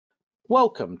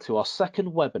Welcome to our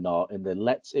second webinar in the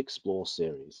Let's Explore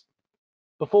series.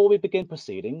 Before we begin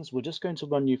proceedings, we're just going to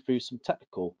run you through some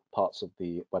technical parts of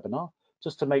the webinar,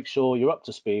 just to make sure you're up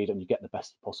to speed and you get the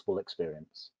best possible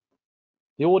experience.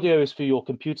 The audio is through your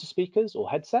computer speakers or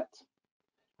headset,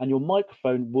 and your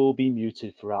microphone will be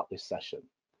muted throughout this session.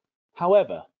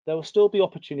 However, there will still be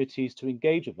opportunities to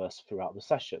engage with us throughout the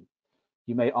session.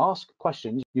 You may ask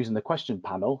questions using the question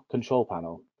panel, control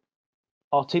panel.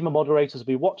 Our team of moderators will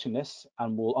be watching this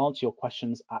and will answer your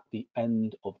questions at the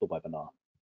end of the webinar.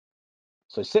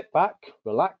 So sit back,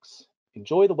 relax,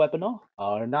 enjoy the webinar.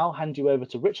 I'll now hand you over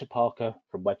to Richard Parker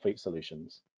from Webfleet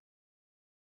Solutions.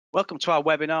 Welcome to our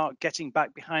webinar, Getting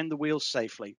Back Behind the Wheel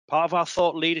Safely, part of our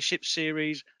Thought Leadership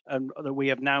series, and that we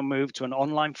have now moved to an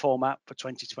online format for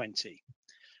 2020.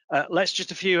 Let's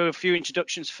just a few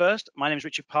introductions first. My name is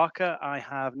Richard Parker. I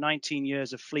have 19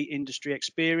 years of fleet industry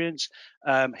experience,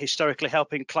 historically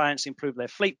helping clients improve their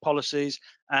fleet policies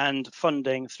and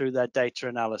funding through their data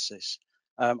analysis.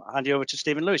 I'll hand you over to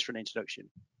Stephen Lewis for an introduction.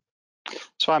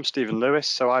 So I'm Stephen Lewis.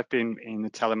 So I've been in the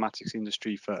telematics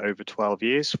industry for over 12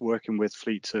 years, working with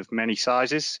fleets of many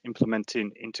sizes,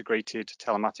 implementing integrated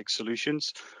telematics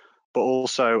solutions, but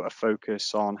also a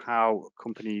focus on how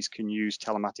companies can use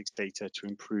telematics data to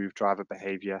improve driver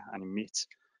behavior and emit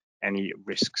any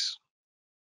risks.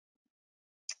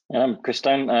 I'm Chris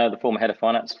Stone, the former head of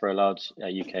finance for a large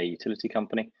UK utility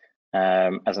company.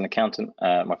 As an accountant,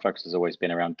 my focus has always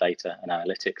been around data and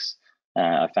analytics.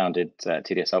 I founded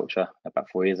TDS Ultra about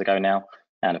 4 years ago now,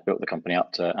 and I've built the company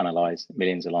up to analyze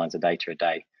millions of lines of data a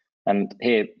day. And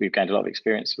here we've gained a lot of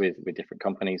experience with different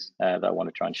companies that I want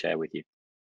to try and share with you.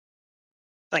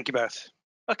 Thank you both.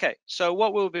 Okay, so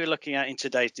what we'll be looking at in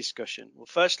today's discussion. Well,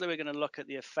 firstly, we're going to look at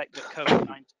the effect that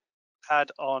COVID-19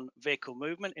 had on vehicle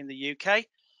movement in the UK.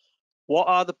 What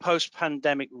are the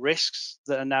post-pandemic risks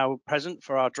that are now present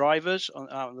for our drivers out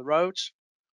on the roads?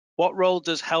 What role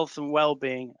does health and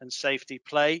well-being and safety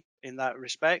play in that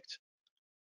respect?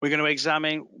 We're going to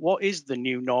examine what is the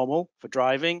new normal for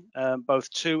driving, both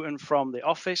to and from the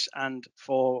office and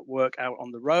for work out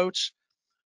on the roads.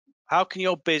 How can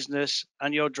your business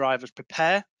and your drivers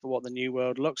prepare for what the new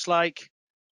world looks like?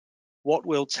 What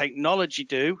will technology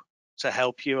do to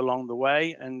help you along the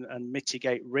way and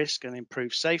mitigate risk and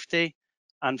improve safety?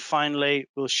 And finally,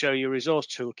 we'll show you a resource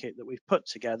toolkit that we've put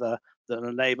together that will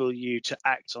enable you to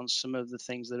act on some of the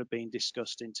things that are being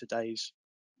discussed in today's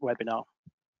webinar.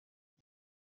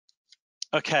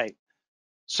 Okay,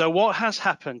 so what has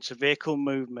happened to vehicle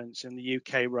movements in the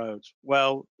UK roads?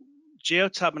 Well,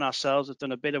 Geotab and ourselves have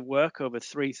done a bit of work over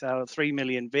 3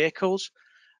 million vehicles,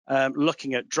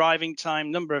 looking at driving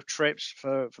time, number of trips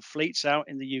for fleets out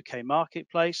in the UK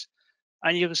marketplace.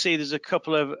 And you can see there's a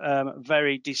couple of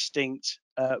very distinct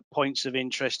points of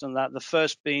interest on that. The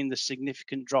first being the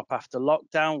significant drop after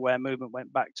lockdown, where movement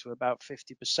went back to about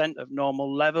 50% of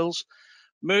normal levels.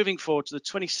 Moving forward to the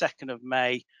 22nd of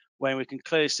May, when we can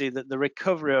clearly see that the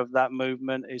recovery of that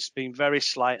movement has been very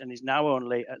slight and is now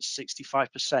only at 65%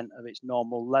 of its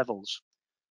normal levels.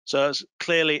 So it's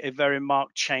clearly a very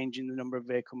marked change in the number of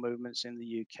vehicle movements in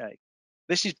the UK.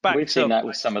 This is backed up. We've seen that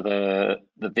with some of the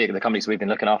companies we've been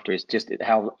looking after, is just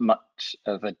how much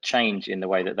of a change in the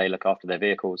way that they look after their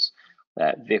vehicles.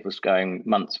 Vehicles going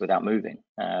months without moving.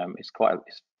 It's quite a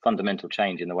fundamental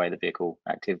change in the way the vehicle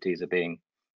activities are being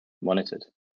monitored.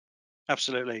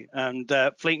 Absolutely, and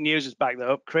Fleet News has backed that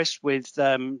up, Chris, with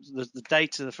the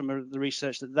data from the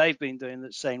research that they've been doing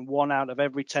that's saying 1 out of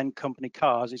every 10 company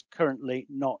cars is currently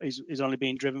is only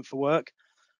being driven for work.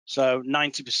 So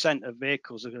 90% of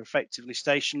vehicles are effectively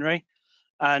stationary,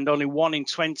 and only 1 in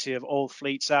 20 of all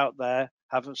fleets out there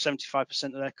have 75%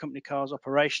 of their company cars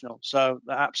operational. So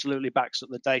that absolutely backs up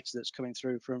the data that's coming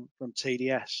through from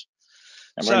TDS.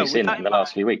 And we're only seeing that in the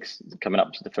last few weeks, coming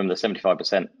up from the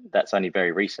 75%. That's only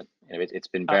very recent. You know, it's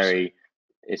been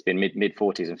it's been mid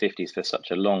 40s and 50s for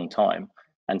such a long time,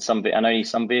 and only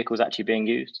some vehicles actually being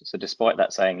used. So despite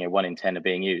that saying 1 in 10 are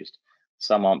being used,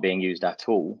 some aren't being used at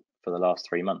all for the last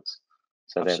 3 months.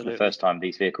 So the first time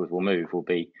these vehicles will move will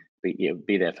be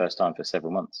their first time for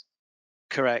several months.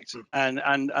 Correct, and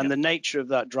the nature of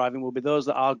that driving will be those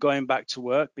that are going back to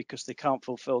work because they can't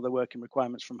fulfill their working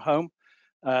requirements from home.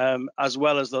 As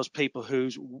well as those people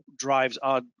whose drives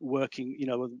are working,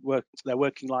 their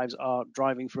working lives are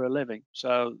driving for a living.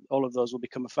 So all of those will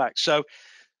become a fact. So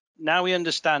now we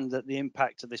understand that the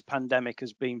impact of this pandemic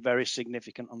has been very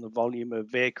significant on the volume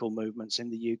of vehicle movements in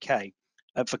the UK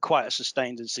for quite a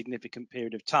sustained and significant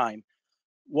period of time.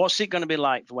 What's it going to be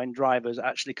like for when drivers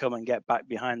actually come and get back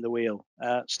behind the wheel?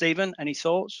 Stephen, any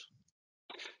thoughts?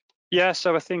 Yeah,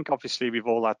 so I think obviously we've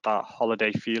all had that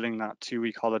holiday feeling, that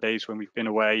 2-week holidays when we've been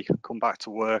away, come back to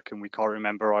work and we can't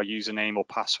remember our username or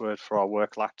password for our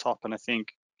work laptop. And I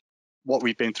think what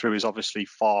we've been through is obviously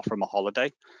far from a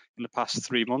holiday in the past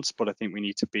 3 months, but I think we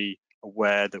need to be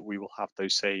aware that we will have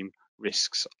those same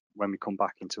risks when we come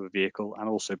back into a vehicle, and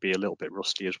also be a little bit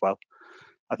rusty as well.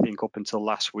 I think up until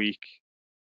last week,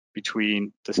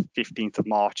 between the 15th of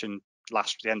March and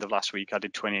the end of last week, I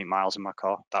did 28 miles in my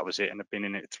car. That was it, and I've been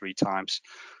in it 3 times.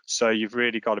 So you've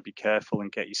really got to be careful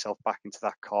and get yourself back into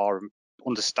that car and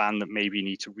understand that maybe you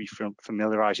need to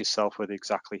familiarize yourself with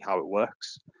exactly how it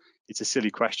works. It's a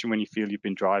silly question when you feel you've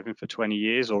been driving for 20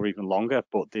 years or even longer,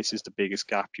 but this is the biggest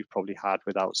gap you've probably had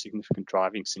without significant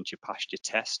driving since you passed your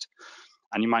test.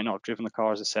 And you might not have driven the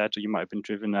car, as I said, or you might have been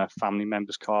driven a family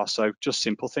member's car. So just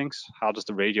simple things. How does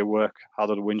the radio work? How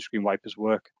do the windscreen wipers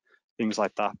work? Things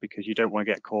like that, because you don't want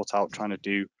to get caught out trying to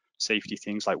do safety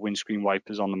things like windscreen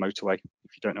wipers on the motorway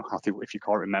if you don't know if you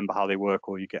can't remember how they work,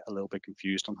 or you get a little bit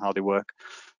confused on how they work.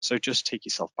 So just take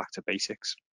yourself back to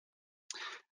basics.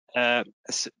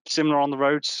 Similar on the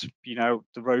roads, the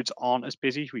roads aren't as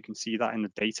busy. We can see that in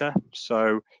the data.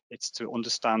 So it's to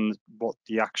understand what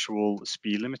the actual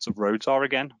speed limits of roads are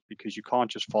again, because you can't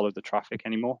just follow the traffic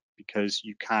anymore, because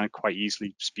you can quite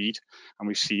easily speed. And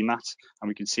we've seen that, and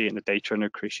we can see it in the data. I know,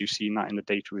 Chris, you've seen that in the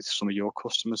data with some of your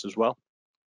customers as well.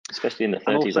 Especially in the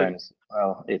 30 zones.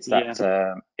 Well, it's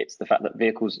that it's the fact that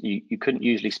vehicles, you couldn't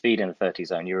usually speed in the 30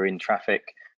 zone. You were in traffic,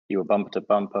 you were bumper to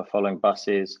bumper following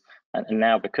buses, and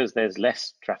now because there's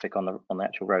less traffic on the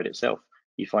actual road itself,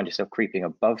 you find yourself creeping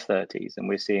above 30s, and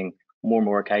we're seeing more and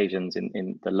more occasions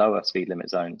in the lower speed limit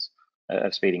zones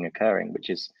of speeding occurring, which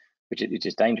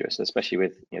is dangerous, especially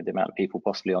with the amount of people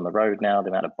possibly on the road now, the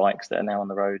amount of bikes that are now on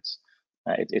the roads.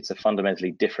 It's a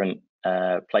fundamentally different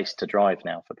place to drive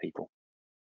now for people.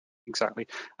 Exactly.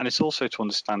 And it's also to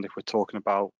understand, if we're talking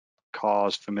about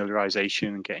cars, familiarization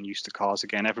and getting used to cars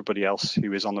again, everybody else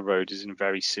who is on the road is in a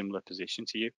very similar position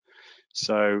to you.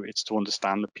 So it's to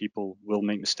understand that people will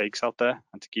make mistakes out there,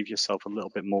 and to give yourself a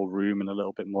little bit more room and a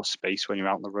little bit more space when you're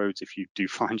out on the roads if you do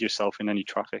find yourself in any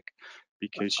traffic,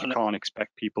 because you can't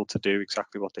expect people to do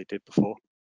exactly what they did before.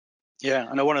 Yeah,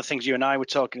 I know one of the things you and I were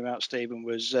talking about, Stephen,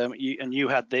 was you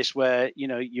had this where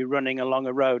you're running along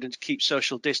a road, and to keep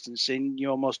social distancing, you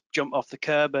almost jump off the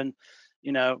curb, and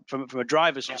from a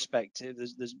driver's perspective,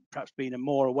 there's perhaps been a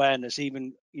more awareness,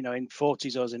 even in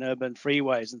 40 zones in urban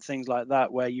freeways and things like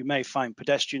that, where you may find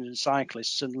pedestrians and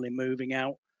cyclists suddenly moving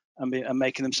out and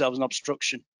making themselves an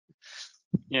obstruction.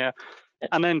 Yeah.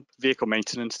 And then vehicle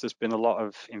maintenance, there's been a lot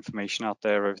of information out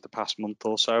there over the past month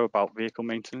or so about vehicle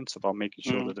maintenance, about making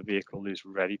sure that the vehicle is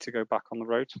ready to go back on the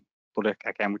road. But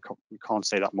again, we can't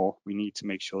say that more. We need to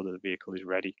make sure that the vehicle is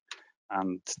ready,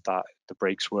 and that the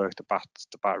brakes work,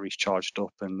 the battery's charged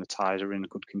up, and the tyres are in a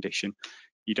good condition.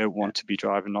 You don't want to be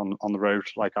driving on the road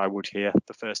like I would here.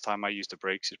 The first time I used the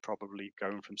brakes is probably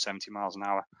going from 70 miles an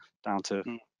hour down to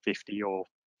 50 or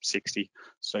 60.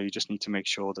 So you just need to make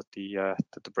sure that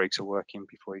the brakes are working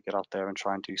before you get out there and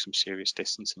try and do some serious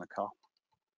distance in the car.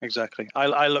 Exactly.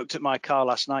 I looked at my car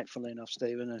last night, funnily enough,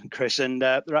 Stephen and Chris, and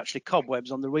there are actually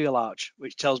cobwebs on the wheel arch,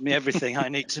 which tells me everything I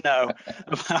need to know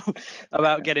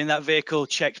about getting that vehicle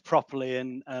checked properly,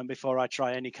 and before I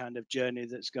try any kind of journey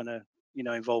that's going to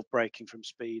involve braking from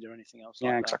speed or anything else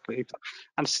like that. Exactly.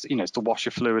 And it's the washer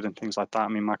fluid and things like that. I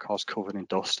mean, my car's covered in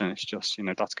dust, and it's just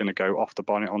that's going to go off the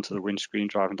bonnet onto the windscreen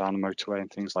driving down the motorway and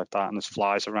things like that. And there's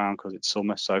flies around because it's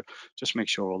summer, so just make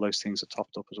sure all those things are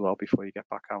topped up as well before you get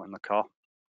back out in the car.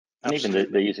 And even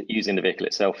using the vehicle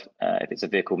itself, if it's a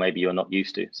vehicle maybe you're not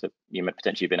used to, so you may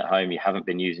potentially been at home, you haven't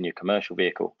been using your commercial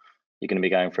vehicle, you're going to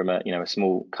be going from a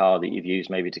small car that you've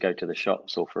used maybe to go to the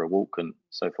shops or for a walk and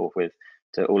so forth with,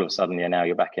 to all of a sudden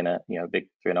you're back in a big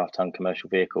 3.5 ton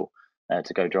commercial vehicle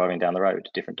to go driving down the road.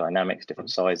 Different dynamics, different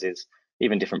sizes,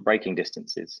 even different braking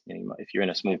distances. If you're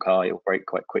in a small car, you'll brake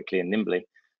quite quickly and nimbly.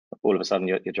 All of a sudden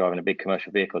you're driving a big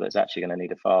commercial vehicle that's actually going to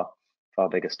need a far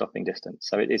bigger stopping distance.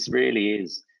 So it really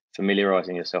is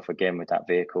familiarizing yourself again with that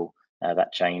vehicle,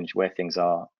 that change, where things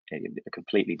are a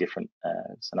completely different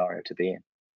scenario to be in.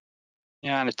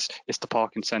 Yeah, and it's the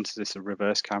parking sensors, it's the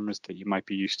reverse cameras that you might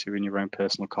be used to in your own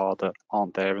personal car that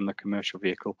aren't there in the commercial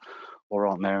vehicle, or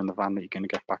aren't there in the van that you're going to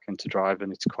get back into drive,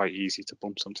 and it's quite easy to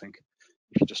bump something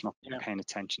if you're just not paying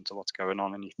attention to what's going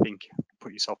on, and you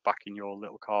put yourself back in your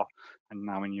little car, and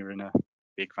now when you're in a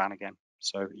big van again.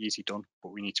 So easy done,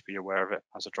 but we need to be aware of it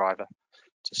as a driver,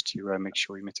 just to make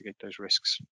sure we mitigate those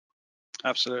risks.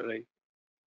 Absolutely.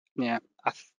 Yeah,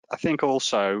 I think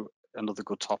also another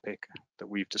good topic that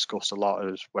we've discussed a lot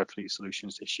as Webfleet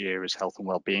Solutions this year is health and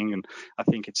well-being, and I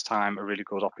think it's time, a really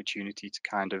good opportunity to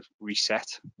kind of reset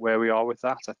where we are with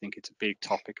that. I think it's a big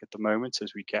topic at the moment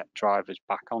as we get drivers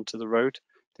back onto the road.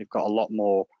 They've got a lot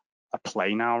more at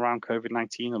play now around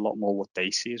COVID-19, a lot more what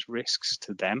they see as risks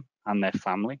to them and their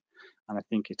family. And I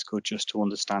think it's good just to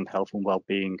understand health and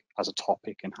well-being as a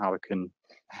topic and how it can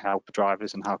help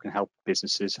drivers and how it can help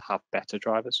businesses have better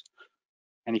drivers.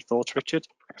 Any thoughts, Richard?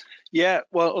 Yeah,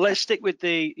 well, let's stick with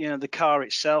the the car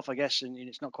itself, I guess, and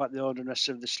it's not quite the ordinance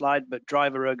of the slide, but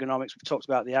driver ergonomics. We've talked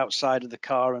about the outside of the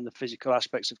car and the physical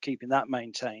aspects of keeping that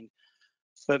maintained.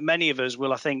 But many of us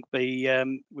will, I think, be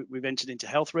we've entered into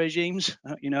health regimes,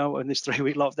 in this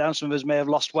 3-week lockdown. Some of us may have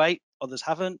lost weight, others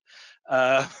haven't,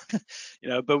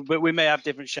 but we may have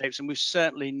different shapes, and we're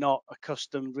certainly not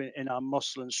accustomed in our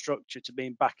muscle and structure to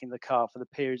being back in the car for the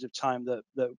periods of time that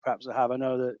perhaps I have. I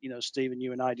know that Stephen,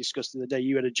 you and I discussed the other day,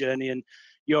 you had a journey and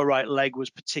your right leg was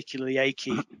particularly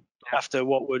achy after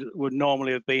what would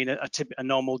normally have been a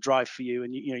normal drive for you,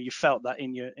 and you felt that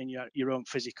in your own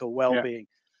physical well-being.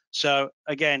 Yeah. So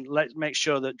again, let's make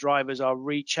sure that drivers are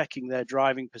rechecking their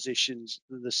driving positions.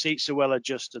 The seats are well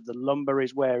adjusted. The lumbar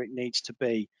is where it needs to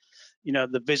be.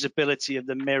 The visibility of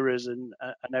the mirrors and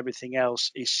everything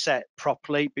else is set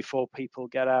properly before people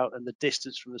get out, and the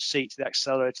distance from the seat to the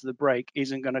accelerator to the brake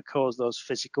isn't going to cause those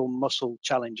physical muscle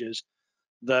challenges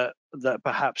that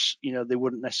perhaps they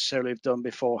wouldn't necessarily have done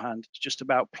beforehand. It's just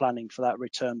about planning for that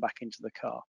return back into the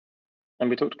car. And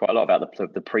we talked quite a lot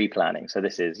about the pre-planning. So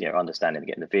this is, understanding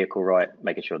getting the vehicle right,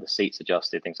 making sure the seats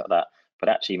adjusted, things like that. But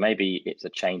actually, maybe it's a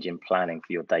change in planning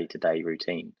for your day-to-day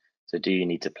routine. So do you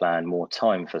need to plan more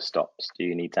time for stops? Do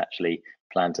you need to actually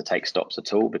plan to take stops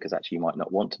at all? Because actually you might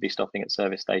not want to be stopping at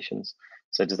service stations.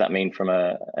 So does that mean from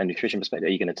a nutrition perspective,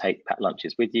 are you going to take packed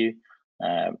lunches with you?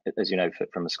 As you know,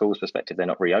 from a school's perspective, they're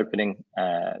not reopening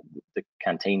the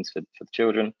canteens for the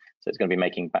children. So it's going to be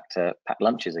making back to packed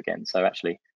lunches again. So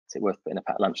actually, is it worth putting a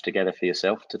packed lunch together for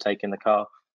yourself to take in the car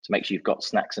to make sure you've got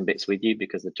snacks and bits with you,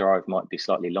 because the drive might be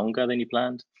slightly longer than you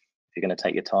planned if you're going to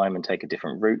take your time and take a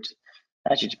different route?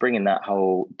 Actually, just bringing that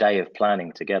whole day of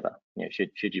planning together.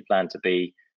 Should you plan to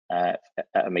be at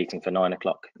a meeting for 9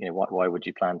 o'clock? Why would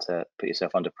you plan to put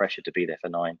yourself under pressure to be there for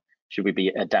 9? Should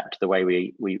we adapt the way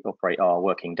we operate our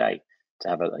working day to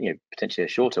have potentially a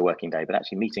shorter working day, but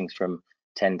actually meetings from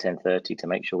 10:30 to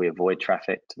make sure we avoid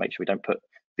traffic, to make sure we don't put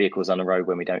vehicles on the road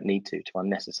when we don't need to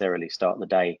unnecessarily start the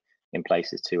day in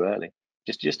places too early.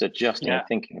 Just adjusting and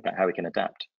thinking about how we can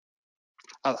adapt.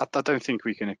 I don't think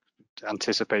we can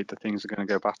anticipate that things are going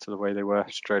to go back to the way they were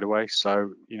straight away.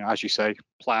 So, as you say,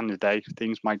 plan the day.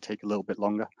 Things might take a little bit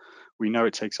longer. We know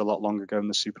it takes a lot longer going to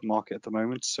the supermarket at the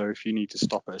moment. So if you need to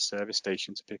stop at a service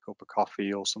station to pick up a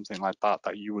coffee or something like that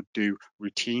you would do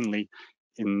routinely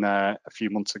in a few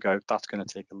months ago, that's going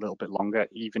to take a little bit longer,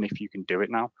 even if you can do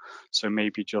it now. So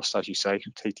maybe just, as you say,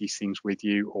 take these things with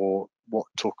you, or what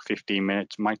took 15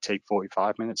 minutes might take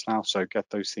 45 minutes now. So get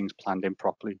those things planned in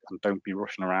properly and don't be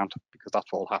rushing around, because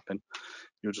that's what will happen.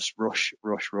 You'll just rush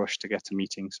to get to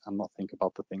meetings and not think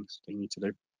about the things that you need to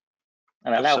do.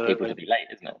 And allow people to be late,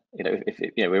 isn't it?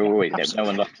 If we're always, no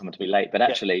one likes someone to be late, but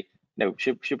actually,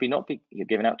 should we not be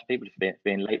giving out to people for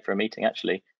being late for a meeting?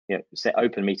 Actually, set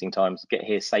open meeting times, get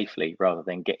here safely rather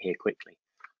than get here quickly.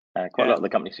 Quite a lot of the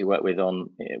companies we work with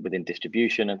within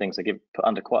distribution and things, they put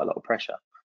under quite a lot of pressure.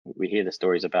 We hear the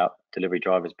stories about delivery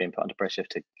drivers being put under pressure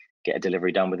to get a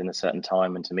delivery done within a certain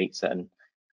time and to meet certain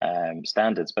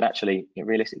standards. But actually,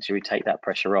 realistically, should we take that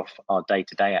pressure off our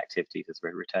day-to-day activities as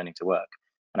we're returning to work,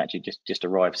 and actually just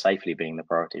arrive safely being the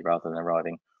priority rather than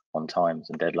arriving on times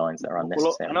and deadlines that are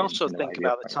unnecessary? And also think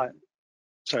about the time.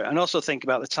 Sorry, and also think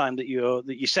about the time that you're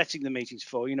setting the meetings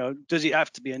for. Does it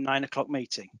have to be a 9 o'clock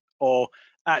meeting, or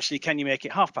actually can you make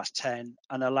it 10:30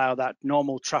 and allow that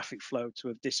normal traffic flow to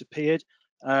have disappeared?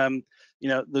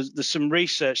 There's some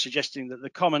research suggesting that the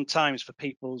common times for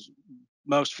people's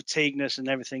most fatigueness and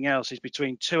everything else is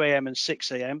between 2 a.m. and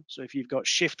 6 a.m. So if you've got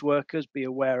shift workers, be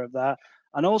aware of that.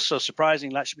 And also,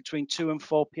 surprisingly, actually between 2 and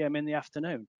 4 p.m. in the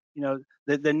afternoon.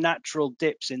 The natural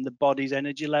dips in the body's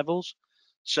energy levels.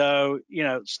 So,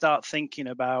 start thinking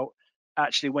about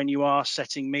actually when you are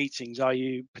setting meetings, are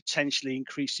you potentially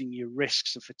increasing your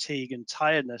risks of fatigue and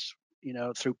tiredness,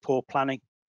 through poor planning?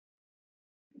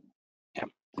 Yeah,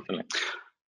 definitely.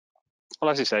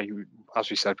 Well, as we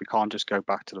said, we can't just go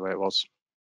back to the way it was.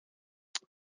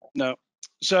 No.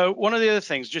 So one of the other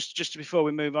things, just before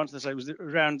we move on to this, was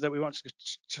around that we wanted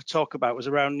to talk about was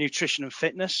around nutrition and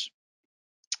fitness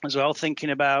as well. Thinking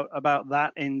about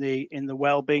that in the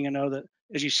well-being. I know that,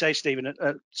 as you say, Stephen, at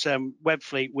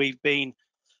Webfleet, we've been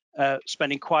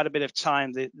spending quite a bit of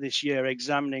time this year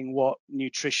examining what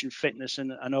nutrition, fitness,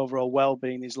 and overall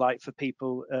well-being is like for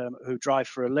people who drive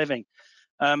for a living.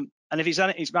 And if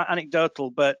it's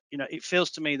anecdotal, but it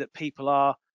feels to me that people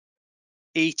are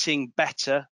eating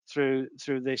better through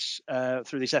this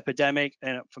epidemic.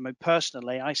 And for me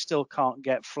personally, I still can't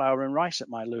get flour and rice at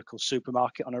my local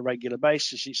supermarket on a regular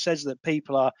basis. It says that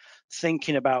people are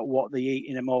thinking about what they eat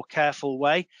in a more careful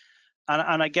way.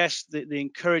 And I guess the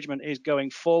encouragement is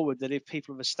going forward that if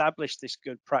people have established this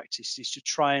good practice, is to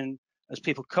try and, as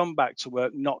people come back to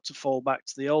work, not to fall back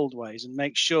to the old ways, and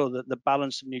make sure that the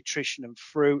balance of nutrition and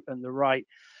fruit and the right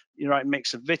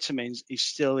mix of vitamins is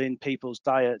still in people's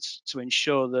diets, to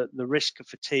ensure that the risk of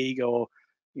fatigue or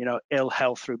ill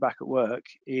health through back at work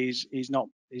is not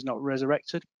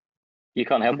resurrected. You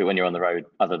can't help it when you're on the road,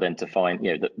 other than to find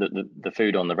the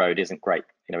food on the road isn't great.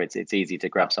 It's easy to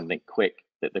grab something quick.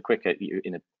 The quicker you,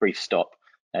 in a brief stop,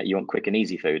 you want quick and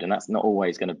easy food, and that's not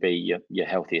always going to be your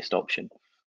healthiest option.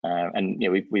 And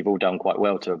we've all done quite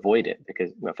well to avoid it,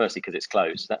 because, well, firstly because it's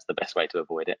closed, that's the best way to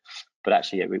avoid it. But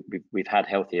actually, we've had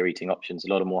healthier eating options, a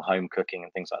lot of more home cooking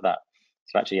and things like that.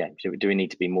 So actually, do we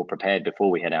need to be more prepared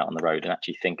before we head out on the road and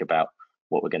actually think about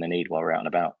what we're going to need while we're out and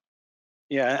about?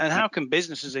 Yeah, and how can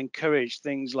businesses encourage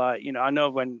things like, I know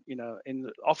when, in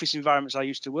the office environments I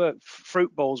used to work,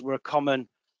 fruit bowls were a common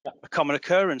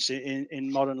occurrence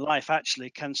in modern life. Actually,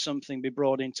 can something be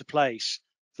brought into place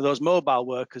for those mobile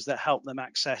workers that help them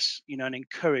access, and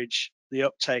encourage the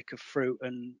uptake of fruit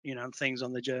and, and things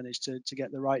on the journeys to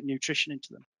get the right nutrition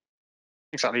into them?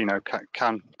 Exactly.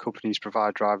 Can companies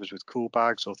provide drivers with cool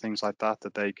bags or things like that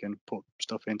they can put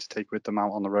stuff in to take with them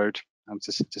out on the road? And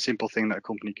it's a simple thing that a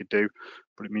company could do,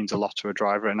 but it means a lot to a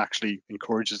driver and actually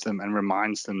encourages them and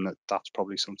reminds them that that's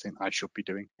probably something I should be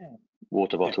doing.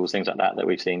 Water bottles, things like that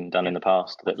we've seen done in the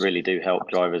past, that really do help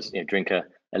drivers drink a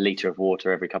litre of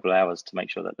water every couple of hours to make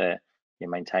sure that they're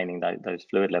maintaining those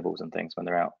fluid levels and things when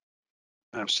they're out.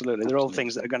 Absolutely. They're all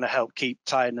things that are going to help keep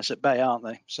tiredness at bay, aren't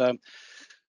they? So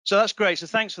that's great. So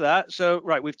thanks for that. So,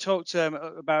 right, we've talked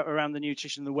about around the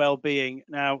nutrition and the well-being.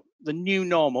 Now, the new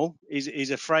normal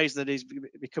is a phrase that is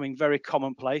becoming very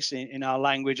commonplace in our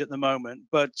language at the moment.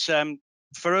 But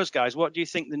for us guys, what do you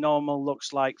think the normal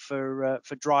looks like for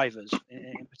drivers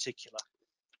in particular?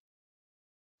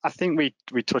 I think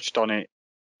we touched on it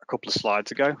a couple of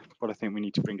slides ago, but I think we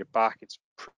need to bring it back. It's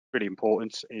pretty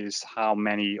important, is how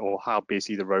many or how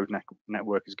busy the road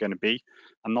network is going to be,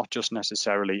 and not just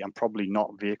necessarily, and probably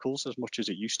not vehicles as much as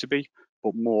it used to be,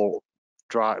 but more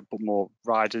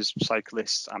riders,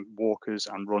 cyclists, and walkers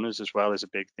and runners as well is a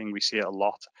big thing. We see it a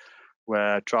lot,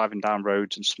 where driving down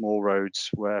roads and small roads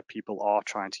where people are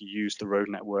trying to use the road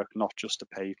network, not just the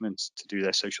pavements, to do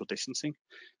their social distancing.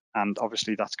 And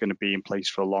obviously that's going to be in place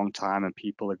for a long time, and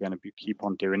people are going to keep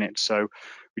on doing it. So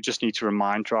we just need to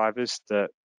remind drivers that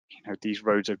these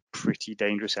roads are pretty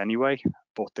dangerous anyway,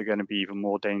 but they're going to be even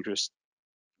more dangerous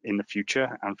in the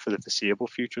future and for the foreseeable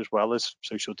future, as well as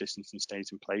social distancing stays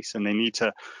in place. And they need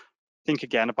to think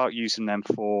again about using them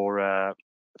for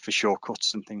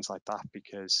shortcuts and things like that,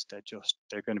 because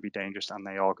they're going to be dangerous and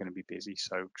they are going to be busy.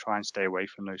 So try and stay away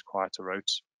from those quieter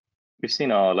roads. We've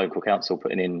seen our local council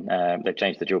putting in, they've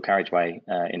changed the dual carriageway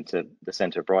into the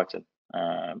centre of Brighton,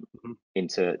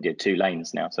 into 2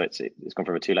 lanes now. So it's gone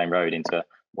from a 2-lane road into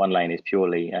 1 lane is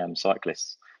purely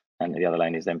cyclists, and the other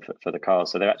lane is then for the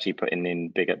cars. So they're actually putting in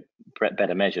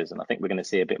better measures, and I think we're going to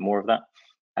see a bit more of that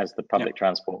as the public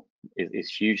transport is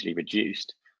hugely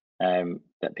reduced.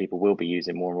 That people will be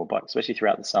using more and more bikes, especially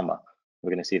throughout the summer.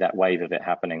 We're going to see that wave of it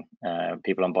happening.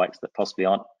 People on bikes that possibly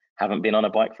haven't been on a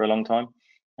bike for a long time.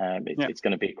 It's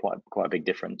going to be quite a big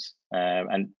difference.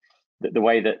 And the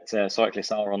way that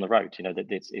cyclists are on the road, that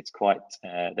it's quite,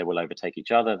 they will overtake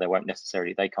each other.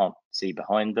 They can't see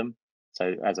behind them.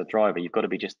 So as a driver, you've got to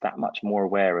be just that much more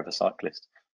aware of a cyclist,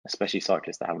 especially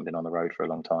cyclists that haven't been on the road for a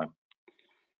long time.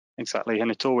 Exactly,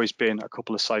 and it's always been a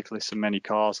couple of cyclists and many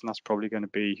cars, and that's probably going to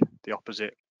be the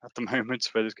opposite at the moment,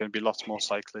 where there's going to be lots more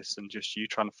cyclists and just you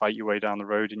trying to fight your way down the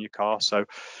road in your car. So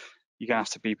you're going to have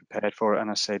to be prepared for it.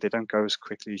 And I say they don't go as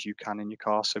quickly as you can in your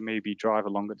car, so maybe drive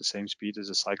along at the same speed as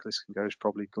a cyclist can go is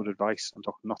probably good advice, and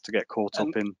not to get caught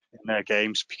up in their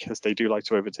games, because they do like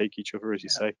to overtake each other, as you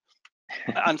say.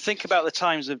 And think about the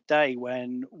times of day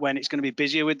when it's going to be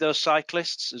busier with those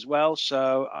cyclists as well.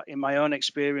 So in my own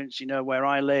experience, where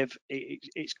I live,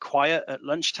 it's quiet at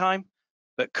lunchtime,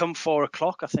 but come 4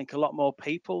 o'clock, I think a lot more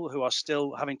people who are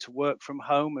still having to work from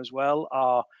home as well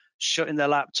are shutting their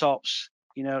laptops,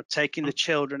 taking the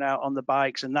children out on the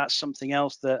bikes. And that's something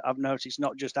else that I've noticed,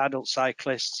 not just adult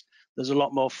cyclists, there's a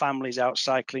lot more families out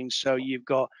cycling. So you've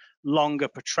got longer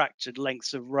protracted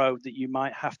lengths of road that you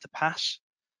might have to pass,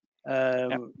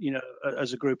 you know,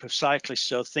 as a group of cyclists.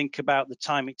 So think about the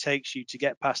time it takes you to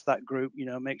get past that group, you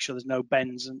know, make sure there's no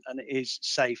bends and it is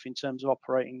safe in terms of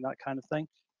operating, that kind of thing.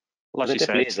 Well, there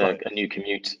definitely is a new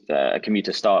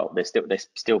commuter style. There's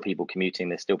still people commuting.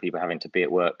 There's still people having to be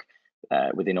at work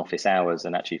within office hours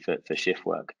and actually for shift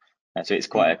work. So it's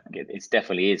quite, it's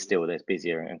definitely is still, there's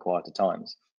busier and quieter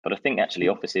times. But I think actually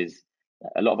offices,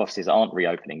 a lot of offices aren't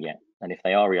reopening yet. And if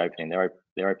they are reopening,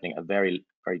 they're opening at a very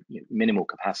minimal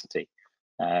capacity.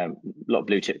 A lot of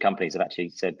blue chip companies have actually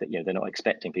said that, you know, they're not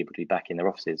expecting people to be back in their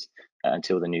offices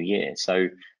until the new year. So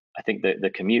I think that the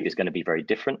commute is going to be very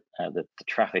different. The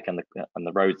traffic and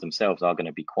the roads themselves are going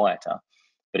to be quieter,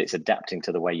 but it's adapting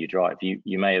to the way you drive.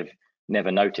 You may have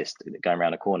never noticed going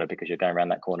around a corner because you're going around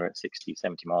that corner at 60,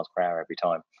 70 miles per hour every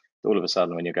time. All of a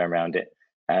sudden, when you're going around it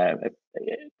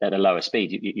at a lower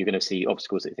speed, you're going to see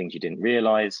obstacles, things you didn't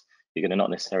realize. You're going to not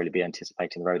necessarily be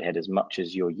anticipating the road ahead as much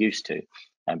as you're used to,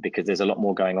 because there's a lot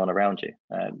more going on around you.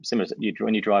 Similar to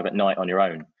when you drive at night on your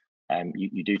own,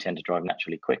 you do tend to drive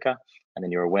naturally quicker, and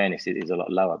then your awareness is a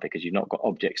lot lower because you've not got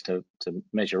objects to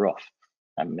measure off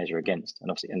and measure against. And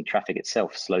obviously, and traffic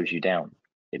itself slows you down.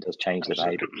 It does change the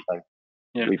behavior. So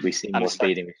yeah, we see more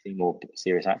speeding, we see more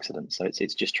serious accidents. So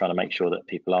it's just trying to make sure that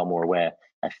people are more aware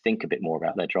and think a bit more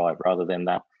about their drive rather than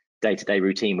that day-to-day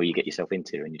routine where you get yourself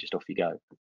into and you just off you go.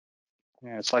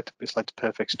 Yeah, it's like the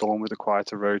perfect storm with the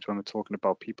quieter roads when we're talking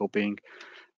about people being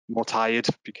more tired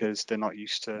because they're not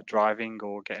used to driving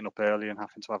or getting up early and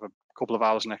having to have a couple of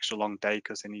hours an extra long day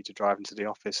because they need to drive into the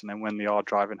office. And then when they are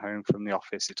driving home from the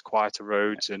office, it's quieter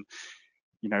roads. And,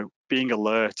 you know, being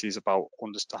alert is about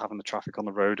having the traffic on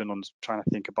the road and trying to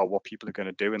think about what people are going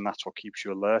to do. And that's what keeps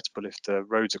you alert. But if the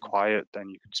roads are quiet, then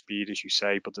you can speed, as you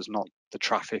say, but there's not the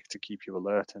traffic to keep you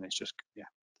alert. And it's just, yeah,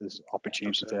 there's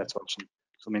opportunities there to have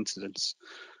some incidents.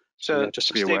 So yeah, just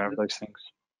to be aware of those things.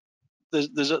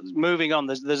 Moving on,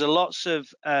 there's lots of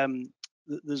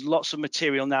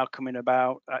material now coming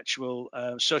about actual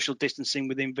social distancing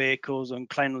within vehicles and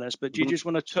cleanliness. But do you just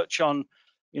want to touch on,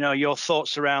 you know, your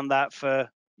thoughts around that for,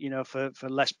 you know, for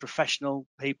less professional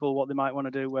people, what they might want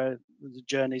to do where the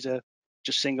journeys are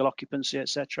just single occupancy,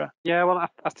 etc.? Yeah, well,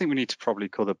 I think we need to probably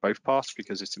cover both parts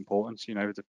because it's important. You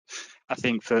know, I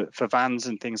think for vans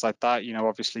and things like that, you know,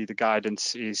 obviously the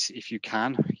guidance is if you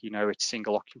can, you know, it's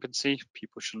single occupancy.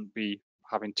 People shouldn't be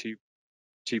having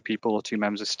two people or two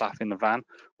members of staff in the van,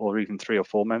 or even 3 or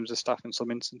 4 members of staff in some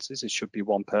instances. It should be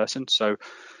one person. So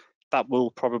that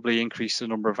will probably increase the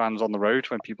number of vans on the road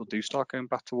when people do start going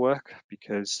back to work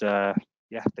because,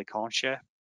 yeah, they can't share.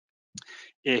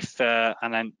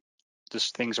 And then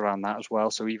there's things around that as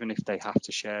well. So even if they have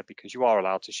to share, because you are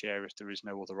allowed to share if there is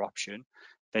no other option,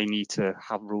 they need to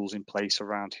have rules in place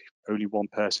around only one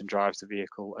person drives the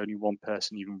vehicle, only one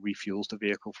person even refuels the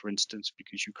vehicle, for instance,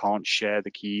 because you can't share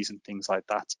the keys and things like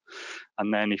that.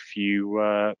 And then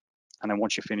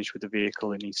once you're finished with the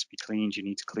vehicle, it needs to be cleaned. You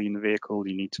need to clean the vehicle.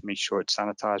 You need to make sure it's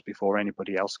sanitized before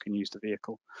anybody else can use the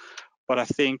vehicle. But I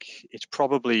think it's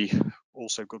probably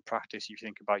also good practice if you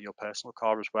think about your personal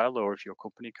car as well, or if your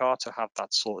company car, to have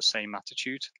that sort of same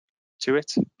attitude to it,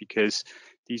 because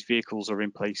these vehicles are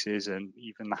in places and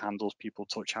even the handles, people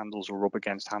touch handles or rub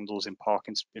against handles in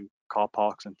car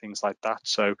parks and things like that.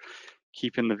 So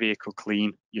keeping the vehicle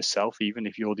clean yourself, even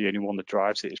if you're the only one that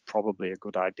drives it, is probably a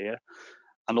good idea.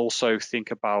 And also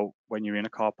think about when you're in a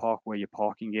car park where you're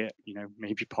parking it, you know,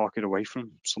 maybe park it away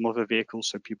from some other vehicles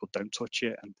so people don't touch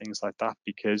it and things like that,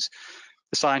 because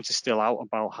the science is still out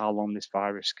about how long this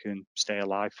virus can stay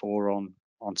alive for on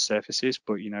surfaces,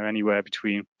 but, you know, anywhere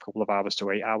between a couple of hours to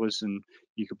 8 hours, and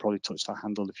you could probably touch that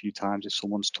handle a few times if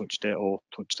someone's touched it or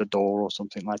touched the door or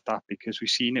something like that, because we've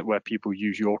seen it where people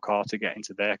use your car to get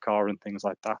into their car and things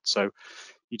like that. So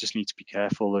you just need to be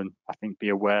careful, and I think be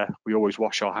aware. We always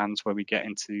wash our hands when we get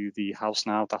into the house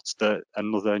now. That's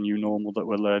another new normal that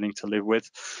we're learning to live with.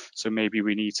 So maybe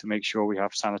we need to make sure we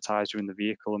have sanitizer in the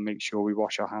vehicle and make sure we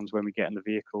wash our hands when we get in the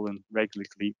vehicle and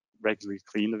regularly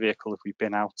clean the vehicle. If we've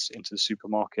been out into the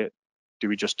supermarket, do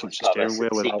we just touch the steering wheel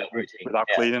without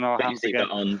cleaning our hands again?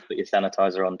 On, put your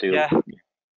sanitizer on, do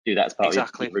that as part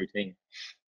of your routine.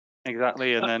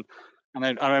 Exactly, and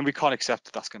then we can't accept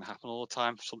that that's going to happen all the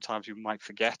time. Sometimes we might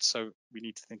forget, so we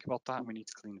need to think about that, and we need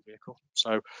to clean the vehicle.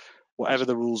 So whatever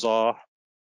the rules are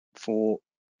for,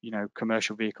 you know,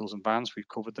 commercial vehicles and vans, we've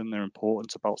covered them. They're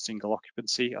important. About single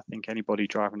occupancy, I think anybody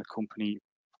driving a company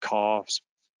car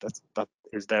that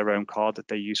is their own car that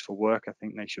they use for work, I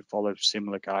think they should follow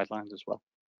similar guidelines as well.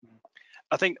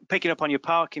 I think picking up on your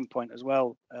parking point as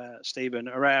well, Stephen,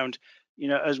 around you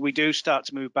know, as we do start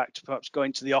to move back to perhaps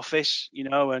going to the office, you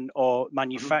know, and or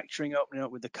manufacturing opening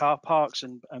up with the car parks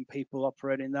and people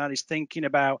operating that, is thinking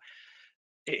about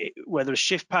whether it's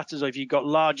shift patterns or if you've got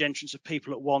large entrance of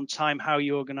people at one time, how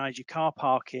you organize your car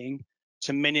parking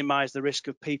to minimize the risk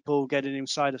of people getting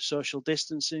inside of social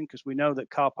distancing, because we know that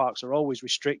car parks are always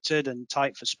restricted and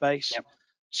tight for space. Yep.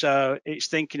 So it's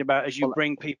thinking about, as you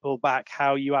bring people back,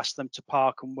 how you ask them to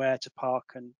park and where to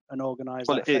park and organise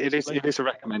that effectively. It is a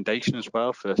recommendation as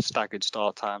well for staggered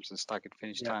start times and staggered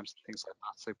finish times and things like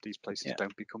that, so these places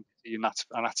don't become busy, and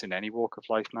that's in any walk of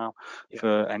life now.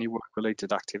 For any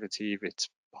work-related activity, if it's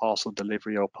parcel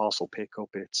delivery or parcel pickup,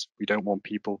 we don't want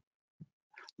people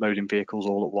loading vehicles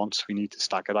all at once. We need to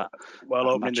stagger that.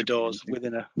 Well, opening the doors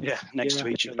within next to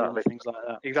each other and things like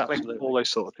that. Exactly, Absolutely. all those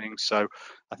sort of things. So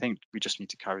I think we just need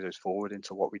to carry those forward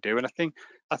into what we do. And I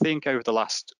think over the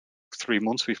last 3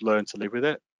 months we've learned to live with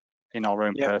it in our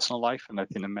own personal life. And I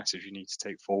think the message we need to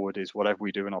take forward is whatever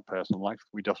we do in our personal life,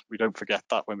 we don't forget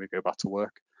that when we go back to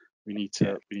work. We need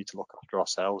to look after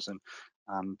ourselves,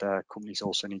 and companies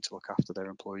also need to look after their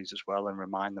employees as well and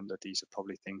remind them that these are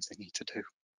probably things they need to do.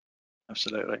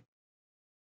 Absolutely.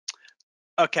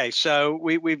 Okay, so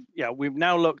we've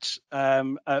now looked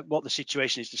at what the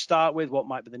situation is to start with, what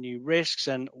might be the new risks,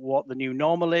 and what the new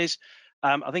normal is.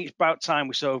 I think it's about time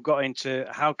we sort of got into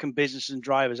how can businesses and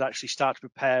drivers actually start to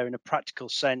prepare in a practical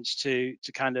sense to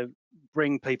kind of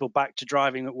bring people back to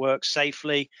driving at work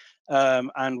safely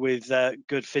and with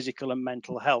good physical and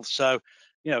mental health. So,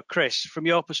 you know, Chris, from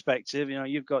your perspective, you know,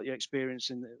 you've got your experience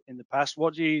in the past.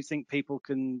 What do you think people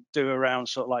can do around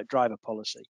sort of like driver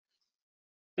policy?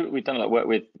 We've done a lot of work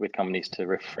with companies to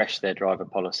refresh their driver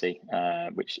policy,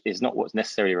 which is not what's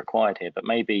necessarily required here, but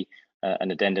maybe an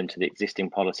addendum to the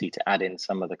existing policy to add in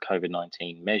some of the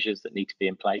COVID-19 measures that need to be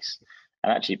in place,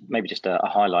 and actually maybe just a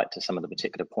highlight to some of the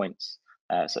particular points,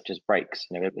 such as brakes.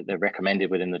 You know, they're recommended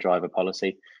within the driver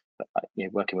policy. But, you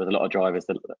know, working with a lot of drivers,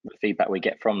 the feedback we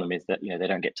get from them is that, you know, they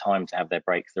don't get time to have their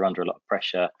brakes. They're under a lot of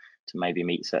pressure to maybe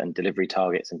meet certain delivery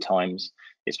targets and times.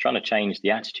 It's trying to change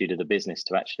the attitude of the business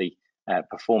to actually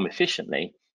perform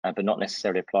efficiently, but not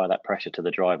necessarily apply that pressure to the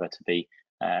driver to be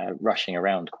rushing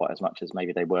around quite as much as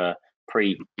maybe they were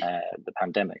pre the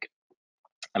pandemic,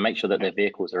 and make sure that their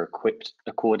vehicles are equipped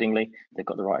accordingly. They've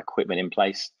got the right equipment in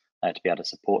place to be able to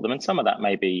support them, and some of that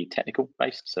may be technical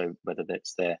based, so whether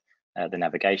it's the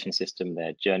navigation system,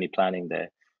 their journey planning, their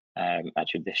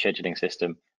actually the scheduling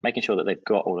system, making sure that they've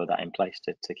got all of that in place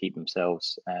to keep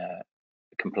themselves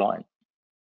compliant.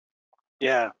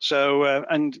 Yeah. So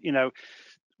and you know,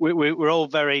 we're all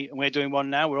very, and we're doing one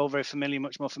now. We're all very familiar,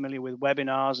 much more familiar with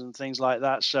webinars and things like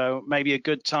that. So maybe a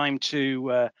good time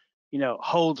to you know,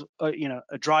 hold you know,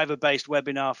 a driver-based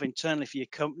webinar for internally for your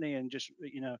company, and just,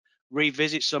 you know,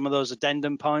 revisit some of those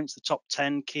addendum points, the top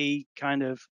 10 key kind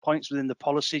of points within the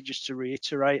policy, just to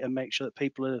reiterate and make sure that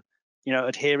people are, you know,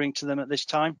 adhering to them at this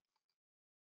time.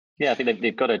 Yeah, I think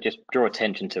they've got to just draw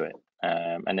attention to it,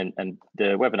 and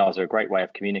the webinars are a great way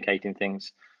of communicating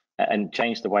things and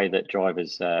change the way that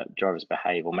drivers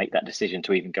behave, or make that decision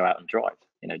to even go out and drive.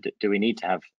 You know, do we need to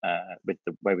have with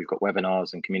the way we've got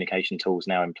webinars and communication tools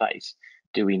now in place,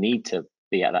 do we need to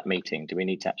be at that meeting? Do we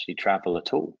need to actually travel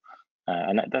at all?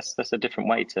 And that's a different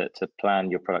way to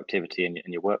plan your productivity and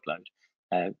your workload,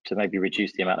 to maybe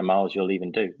reduce the amount of miles you'll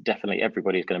even do. Definitely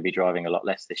everybody's going to be driving a lot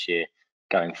less this year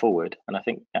going forward, and I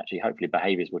think actually hopefully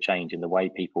behaviors will change in the way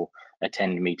people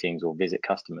attend meetings or visit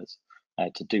customers,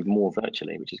 to do more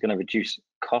virtually, which is going to reduce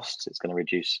costs. It's going to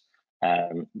reduce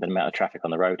the amount of traffic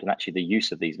on the road and actually the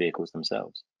use of these vehicles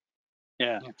themselves.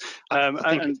 I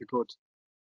think it's a good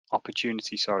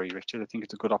opportunity. Sorry, Richard. I think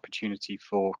it's a good opportunity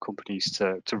for companies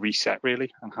to reset really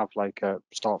and have like a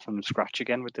start from scratch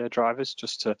again with their drivers.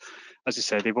 Just to, as I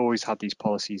say, they've always had these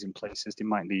policies in places. They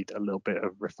might need a little bit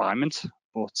of refinement,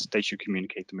 but they should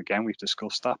communicate them again. We've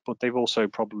discussed that, but they've also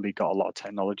probably got a lot of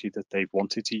technology that they've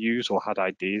wanted to use or had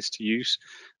ideas to use,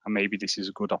 and maybe this is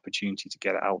a good opportunity to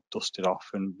get it out, dust it off,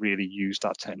 and really use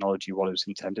that technology what it was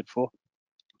intended for.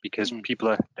 Because people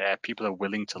are there, people are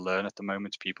willing to learn at the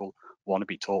moment. People want to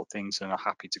be taught things and are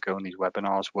happy to go on these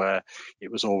webinars, where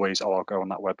it was always, oh, I'll go on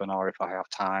that webinar if I have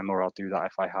time, or I'll do that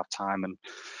if I have time. And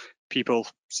people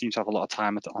seem to have a lot of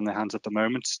time on their hands at the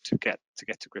moment to get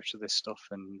to grips with this stuff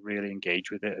and really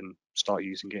engage with it and start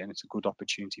using it. And it's a good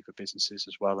opportunity for businesses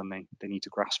as well, and they need to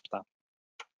grasp that.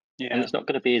 Yeah. And it's not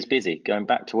going to be as busy. Going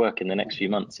back to work in the next few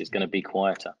months is going to be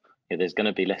quieter. You know, there's going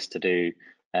to be less to do.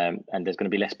 And there's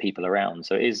going to be less people around,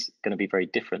 so it is going to be very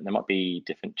different. There might be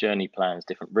different journey plans,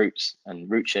 different routes, and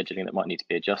route scheduling that might need to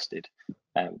be adjusted.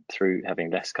 through having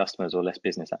less customers or less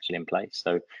business actually in place.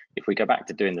 So if we go back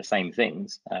to doing the same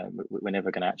things, we're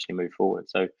never going to actually move forward.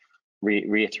 So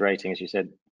reiterating, as you said,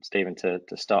 Stephen, to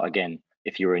start again,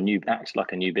 if you're act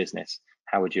like a new business,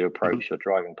 how would you approach your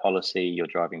driving policy, your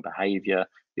driving behavior,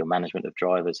 your management of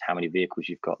drivers, how many vehicles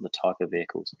you've got, the type of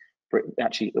vehicles?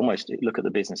 Actually, almost look at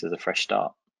the business as a fresh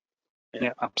start.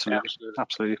 Yeah, absolutely.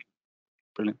 Absolutely.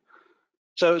 Brilliant.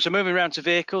 So moving around to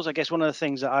vehicles, I guess one of the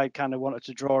things that I kind of wanted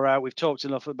to draw out, we've talked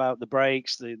enough about the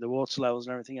brakes, the water levels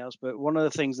and everything else, but one of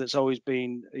the things that's always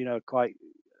been, quite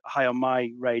high on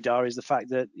my radar is the fact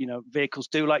that, vehicles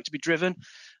do like to be driven.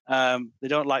 They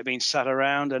don't like being sat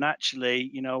around, and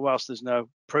actually, whilst there's no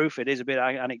proof, it is a bit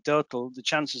anecdotal. The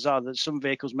chances are that some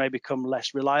vehicles may become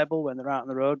less reliable when they're out on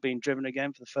the road being driven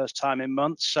again for the first time in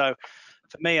months. So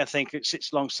for me, I think it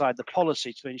sits alongside the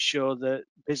policy to ensure that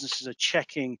businesses are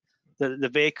checking that the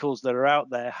vehicles that are out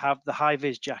there have the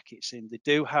high-vis jackets in, they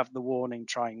do have the warning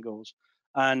triangles,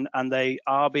 and they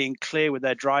are being clear with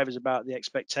their drivers about the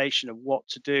expectation of what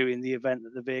to do in the event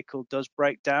that the vehicle does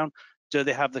break down. Do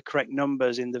they have the correct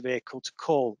numbers in the vehicle to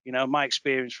call? My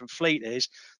experience from fleet is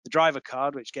the driver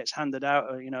card, which gets handed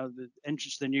out, the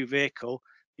entrance to the new vehicle,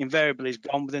 invariably is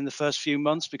gone within the first few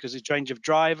months because of change of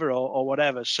driver or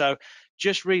whatever. So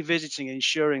just revisiting and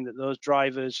ensuring that those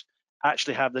drivers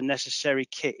actually have the necessary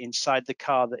kit inside the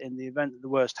car, that in the event that the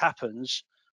worst happens,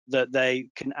 that they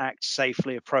can act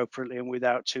safely, appropriately, and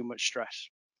without too much stress.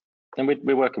 And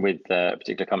we're working with a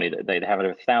particular company that they have over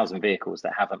 1,000 vehicles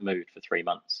that haven't moved for 3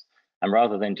 months. And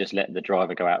rather than just let the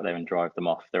driver go out there and drive them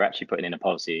off, they're actually putting in a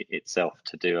policy itself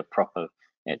to do a proper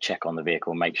check on the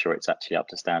vehicle, make sure it's actually up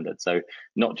to standard. So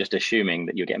not just assuming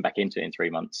that you're getting back into it in 3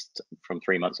 months from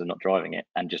 3 months of not driving it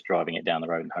and just driving it down the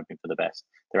road and hoping for the best.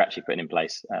 They're actually putting in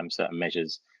place certain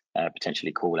measures,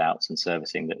 potentially call outs and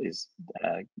servicing that is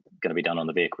going to be done on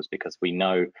the vehicles, because we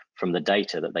know from the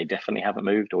data that they definitely haven't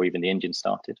moved or even the engine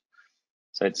started.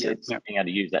 So it's being able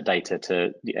to use that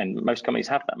data and most companies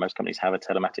have that. Most companies have a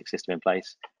telematic system in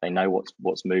place. They know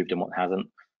what's moved and what hasn't.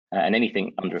 And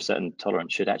anything under a certain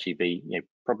tolerance should actually be,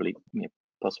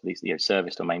 possibly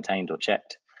serviced or maintained or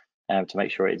checked to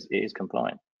make sure it is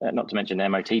compliant. Not to mention the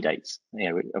MOT dates.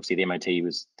 Obviously the MOT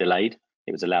was delayed;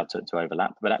 it was allowed to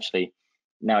overlap, but actually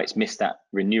now it's missed that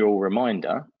renewal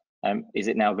reminder. Is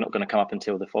it now not going to come up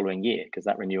until the following year, because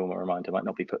that renewal reminder might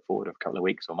not be put forward for a couple of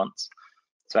weeks or months?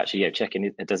 So actually,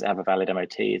 checking, does it have a valid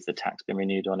MOT? Is the tax been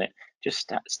renewed on it?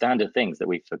 Just standard things that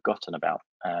we've forgotten about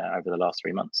over the last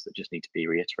 3 months that just need to be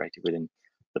reiterated within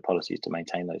the policies to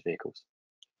maintain those vehicles.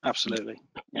 Absolutely.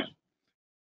 Yeah.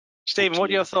 Stephen, what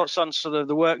are your thoughts on sort of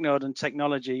the workload and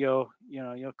technology? You're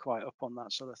quite up on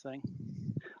that sort of thing.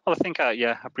 Well, I think,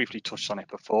 I briefly touched on it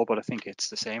before, but I think it's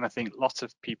the same. I think lots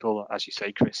of people, as you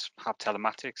say, Chris, have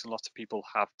telematics, and lots of people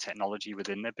have technology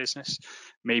within their business.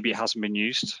 Maybe it hasn't been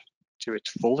used to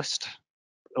its fullest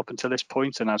up until this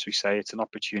point, and as we say, it's an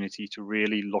opportunity to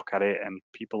really look at it, and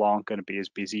people aren't going to be as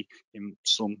busy in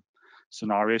some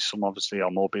scenarios. Some obviously are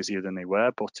more busier than they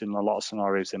were, but in a lot of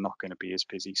scenarios they're not going to be as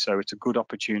busy. So it's a good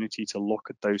opportunity to look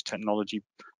at those technology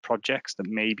projects that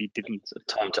maybe didn't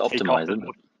time to optimize them.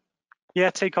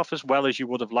 Take off as well as you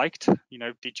would have liked.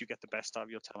 Did you get the best out of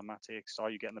your telematics? Are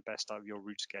you getting the best out of your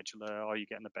route scheduler? Are you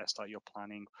getting the best out of your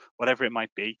planning? Whatever it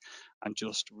might be, and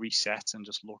just reset and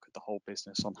just look at the whole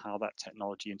business on how that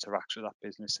technology interacts with that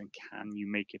business, and can you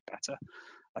make it better?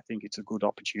 I think it's a good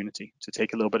opportunity to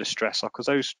take a little bit of stress off, because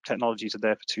those technologies are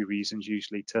there for two reasons,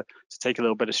 usually to take a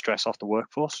little bit of stress off the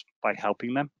workforce by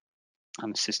helping them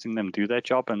and assisting them do their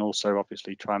job, and also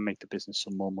obviously try and make the business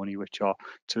some more money, which are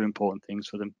two important things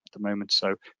for them at the moment.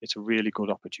 So it's a really good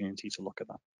opportunity to look at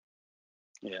that.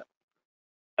 Yeah.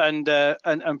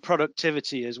 And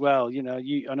productivity as well.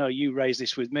 I know you raised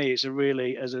this with me. It's a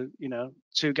really, as a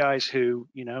two guys who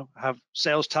have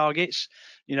sales targets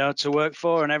to work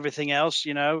for and everything else,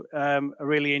 a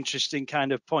really interesting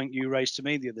kind of point you raised to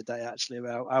me the other day, actually,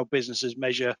 about how businesses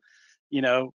measure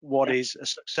what is a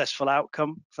successful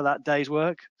outcome for that day's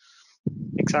work.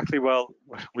 Exactly. Well,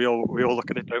 we all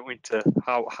look at it, don't we, to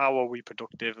how are we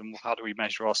productive, and how do we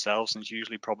measure ourselves? And it's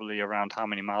usually probably around how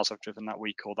many miles I've driven that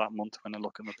week or that month when I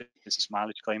look at my business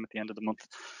mileage claim at the end of the month.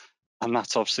 And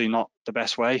that's obviously not the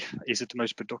best way. Is it the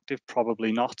most productive?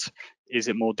 Probably not. Is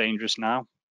it more dangerous now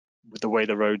with the way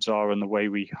the roads are and the way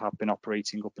we have been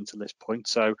operating up until this point?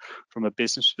 So from a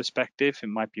business perspective, it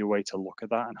might be a way to look at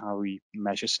that and how we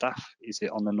measure staff. Is it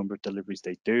on the number of deliveries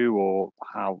they do, or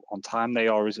how on time they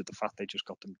are? Is it the fact they just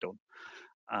got them done?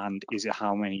 And is it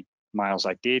how many miles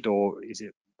I did, or is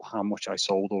it how much I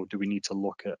sold? Or do we need to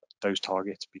look at those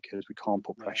targets, because we can't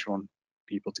put pressure on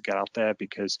people to get out there,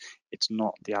 because it's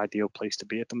not the ideal place to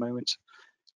be at the moment.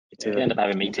 It's end up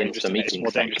having more meetings dangerous for than it's meetings'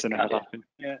 more sake, dangerous than it can't ever it? happened.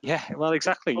 Yeah, well,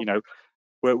 exactly. You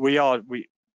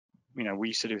know, we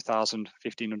used to do 1,000,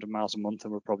 1,500 miles a month,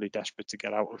 and we're probably desperate to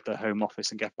get out of the home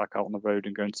office and get back out on the road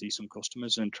and go and see some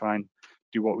customers and try and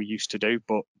do what we used to do.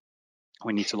 But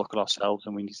we need to look at ourselves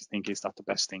and we need to think, is that the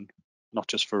best thing? Not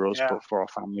just for us, but for our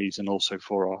families and also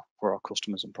for our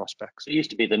customers and prospects. It used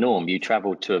to be the norm. You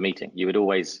travelled to a meeting. You would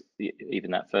always,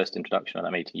 even that first introduction of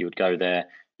that meeting, you would go there.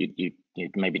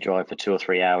 You'd maybe drive for 2 or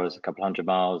 3 hours, a couple hundred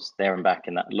miles there and back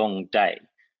in that long day.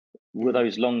 Will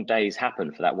those long days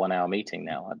happen for that 1 hour meeting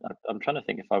now? I'm trying to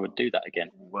think if I would do that again.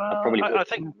 Well, I probably would. I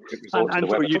think, resort to the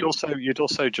webinar. You'd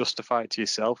also justify it to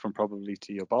yourself and probably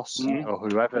to your boss or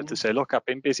whoever to say, look, I've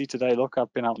been busy today. Look,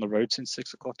 I've been out on the road since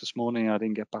 6 o'clock this morning. I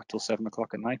didn't get back till 7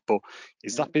 o'clock at night. But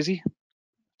is that busy?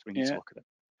 So we need to look at it.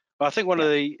 Well, I think one of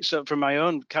the, so from my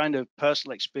own kind of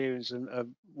personal experience of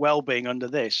well-being under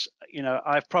this, you know,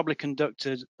 I've probably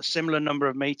conducted a similar number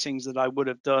of meetings that I would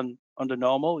have done under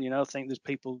normal. You know, I think there's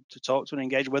people to talk to and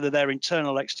engage, whether they're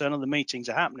internal or external, the meetings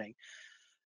are happening.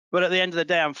 But at the end of the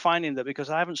day, I'm finding that because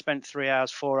I haven't spent 3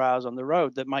 hours, 4 hours on the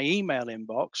road, that my email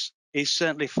inbox is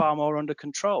certainly far more under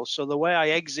control. So the way I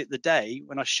exit the day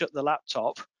when I shut the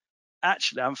laptop,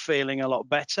 actually I'm feeling a lot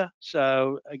better.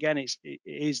 So again, it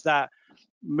is that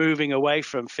moving away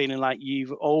from feeling like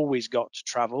you've always got to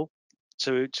travel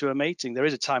to a meeting. There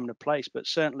is a time and a place, but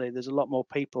certainly there's a lot more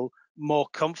people more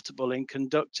comfortable in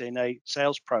conducting a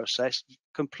sales process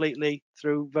completely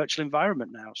through virtual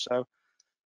environment now. So,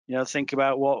 you know, think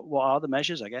about what are the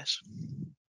measures, I guess.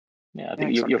 Yeah, I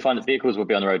think you'll find that vehicles will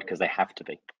be on the road because they have to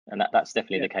be, and that's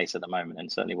definitely the case at the moment,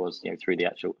 and certainly was, you know, through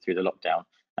the lockdown.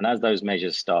 And as those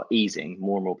measures start easing,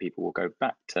 more and more people will go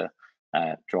back to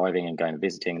driving and going and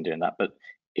visiting and doing that. But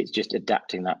it's just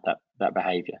adapting that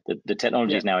behaviour. The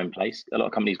technology is now in place. A lot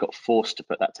of companies got forced to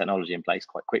put that technology in place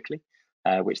quite quickly,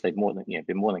 which they've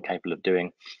been more than capable of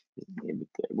doing.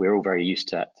 We're all very used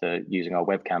to using our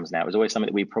webcams now. It was always something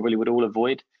that we probably would all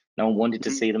avoid. No one wanted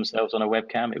to see themselves on a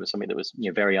webcam. It was something that was, you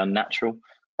know, very unnatural.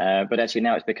 But actually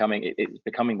now it's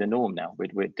becoming the norm now.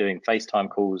 We're doing FaceTime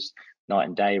calls night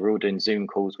and day. We're all doing Zoom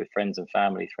calls with friends and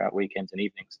family throughout weekends and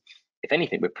evenings. If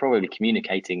anything, we're probably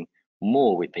communicating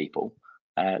more with people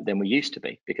than we used to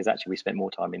be, because actually we spent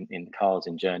more time in cars,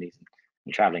 in journeys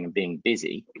and traveling and being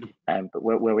busy, but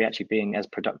were we actually being as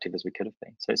productive as we could have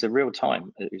been? So it's a real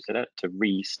time, as you said, to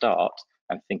restart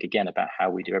and think again about how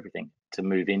we do everything to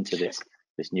move into this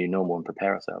new normal and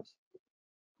prepare ourselves.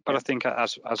 But I think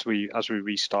as we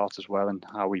restart as well, and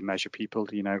how we measure people,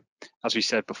 you know, as we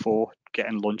said before,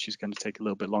 getting lunch is going to take a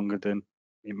little bit longer than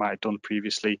it might have done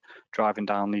previously. Driving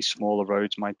down these smaller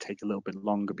roads might take a little bit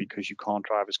longer because you can't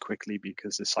drive as quickly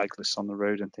because there's cyclists on the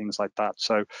road and things like that.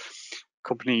 So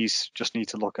companies just need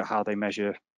to look at how they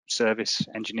measure service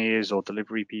engineers or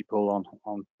delivery people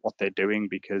on what they're doing,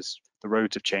 because the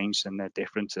roads have changed and they're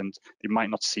different, and they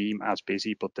might not seem as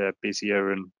busy, but they're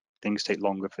busier and things take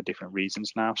longer for different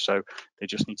reasons now. So they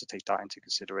just need to take that into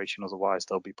consideration. Otherwise,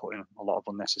 they'll be putting a lot of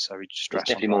unnecessary stress.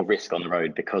 There's definitely more risk on the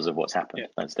road because of what's happened.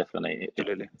 That's definitely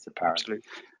it's apparent. Absolutely.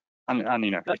 And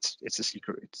you know, it's a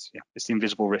secret. It's the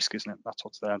invisible risk, isn't it? That's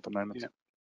what's there at the moment.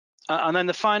 And then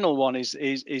the final one is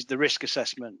the risk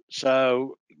assessment.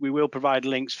 So we will provide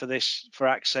links for this for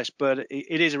access, but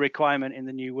it is a requirement in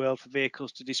the new world for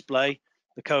vehicles to display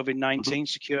the COVID-19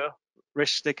 secure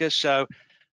risk stickers. So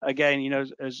again, you know,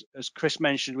 as Chris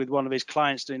mentioned, with one of his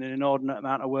clients doing an inordinate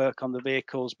amount of work on the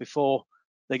vehicles before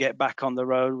they get back on the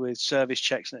road with service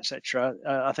checks and etc.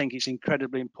 I think it's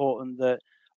incredibly important that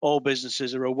all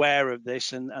businesses are aware of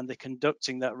this and they're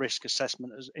conducting that risk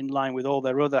assessment as in line with all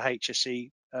their other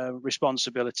HSE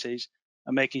responsibilities,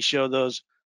 and making sure those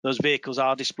vehicles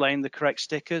are displaying the correct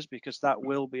stickers, because that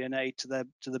will be an aid to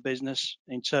the business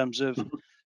in terms of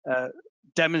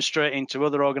demonstrating to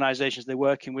other organizations they're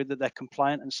working with that they're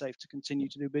compliant and safe to continue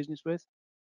to do business with.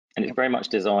 And it's very much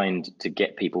designed to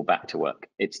get people back to work.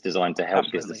 It's designed to help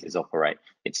businesses operate.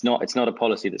 It's not a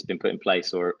policy that's been put in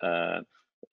place, or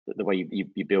the way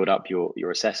you build up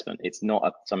your assessment. It's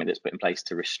not something that's put in place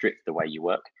to restrict the way you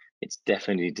work. It's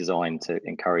definitely designed to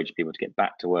encourage people to get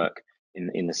back to work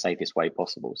in the safest way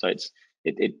possible. So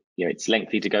it's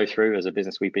lengthy to go through. As a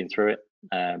business, we've been through it,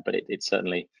 but it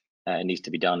certainly needs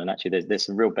to be done. And actually, there's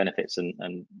some real benefits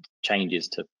and changes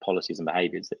to policies and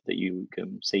behaviours that you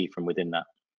can see from within that.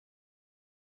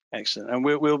 Excellent, and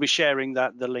we'll be sharing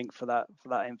the link for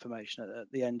that information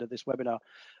at the end of this webinar.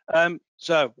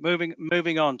 So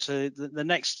moving on to the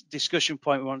next discussion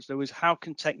point we want to do is how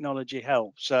can technology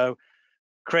help? So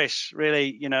Chris,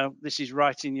 really, you know, this is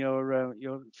right in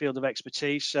your field of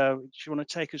expertise. So do you want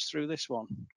to take us through this one?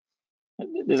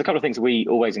 There's a couple of things we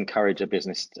always encourage a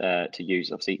business to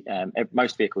use. Obviously,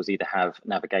 most vehicles either have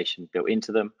navigation built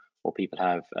into them, or people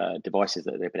have devices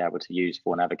that they've been able to use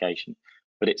for navigation.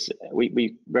 But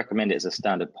we recommend it as a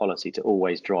standard policy to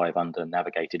always drive under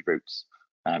navigated routes.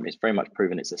 It's very much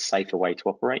proven it's a safer way to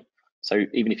operate. So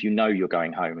even if you know you're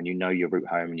going home and you know your route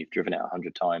home and you've driven it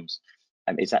 100 times,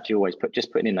 it's actually always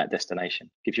just putting in that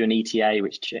destination. Gives you an ETA,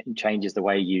 which changes the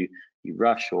way you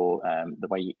rush, or the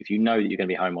way if you know that you're going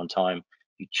to be home on time,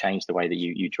 you change the way that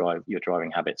you drive. Your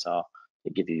driving habits are.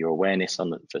 It gives you your awareness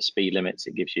for speed limits.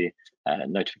 It gives you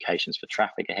notifications for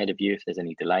traffic ahead of you if there's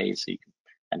any delays, so you can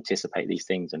anticipate these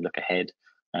things and look ahead.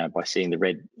 By seeing the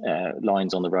red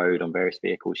lines on the road on various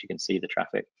vehicles, you can see the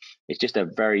traffic. It's just a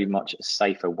very much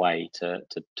safer way to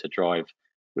drive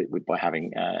by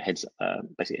having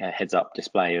basically a heads-up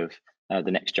display of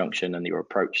the next junction and your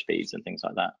approach speeds and things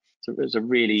like that. So it's a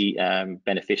really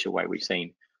beneficial way we've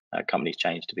seen companies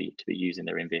change to be using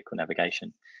their in-vehicle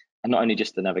navigation, and not only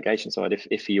just the navigation side.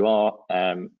 If you are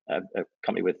a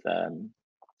company with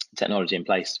technology in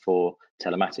place for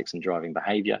telematics and driving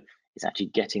behaviour, it's actually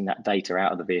getting that data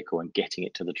out of the vehicle and getting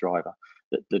it to the driver.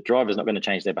 The driver's not going to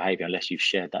change their behaviour unless you've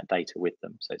shared that data with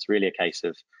them. So it's really a case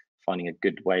of finding a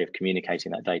good way of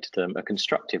communicating that data to them, a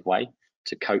constructive way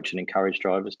to coach and encourage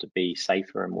drivers to be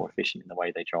safer and more efficient in the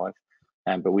way they drive.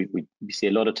 But we see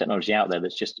a lot of technology out there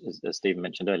that's just, as Stephen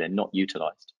mentioned earlier, not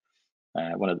utilised.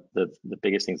 One of the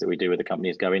biggest things that we do with the company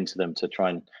is go into them to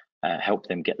try and help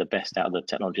them get the best out of the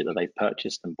technology that they've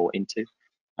purchased and bought into,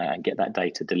 and get that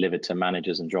data delivered to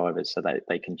managers and drivers so that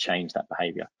they can change that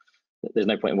behaviour. There's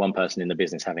no point in one person in the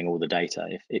business having all the data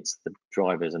if it's the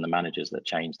drivers and the managers that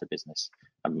change the business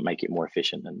and make it more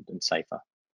efficient and safer.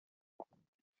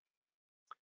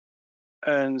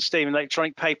 And Stephen,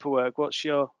 electronic paperwork, what's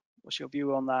your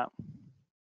view on that?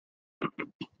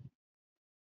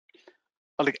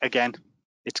 Well, again,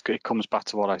 it comes back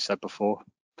to what I said before.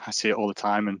 I see it all the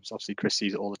time, and obviously Chris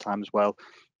sees it all the time as well,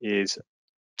 is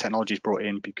technology is brought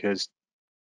in because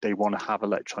they want to have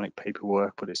electronic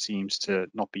paperwork, but it seems to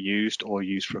not be used, or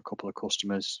used for a couple of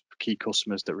customers, key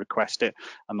customers that request it,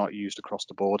 and not used across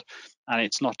the board. And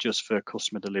it's not just for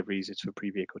customer deliveries, it's for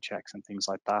pre-vehicle checks and things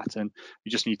like that. And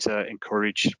we just need to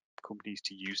encourage companies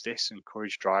to use this,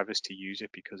 encourage drivers to use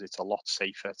it, because it's a lot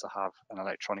safer to have an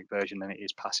electronic version than it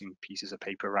is passing pieces of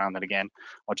paper around that, again,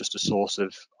 are just a source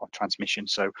of transmission.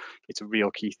 So it's a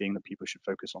real key thing that people should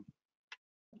focus on.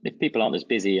 If people aren't as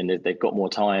busy and they've got more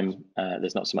time,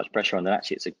 there's not so much pressure on them.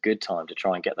 Actually, it's a good time to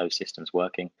try and get those systems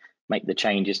working, make the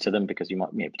changes to them, because you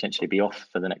might potentially be off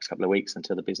for the next couple of weeks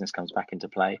until the business comes back into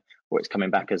play, or it's coming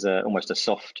back as almost a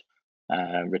soft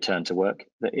return to work.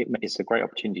 It's a great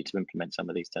opportunity to implement some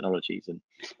of these technologies and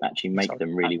actually make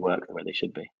them really work the way they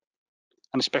should be.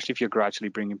 And especially if you're gradually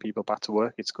bringing people back to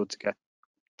work, it's good to get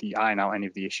iron out any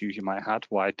of the issues you might have had,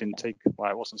 why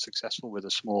it wasn't successful with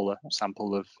a smaller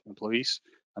sample of employees,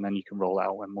 and then you can roll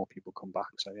out when more people come back.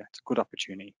 So yeah, it's a good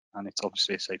opportunity, and it's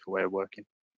obviously a safer way of working.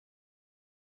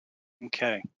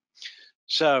 Okay,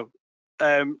 so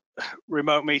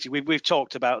remote meeting, we've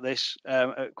talked about this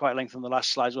at quite length on the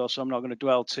last slide as well, so I'm not going to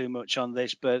dwell too much on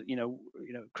this, but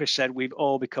Chris said we've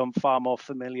all become far more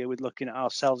familiar with looking at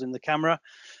ourselves in the camera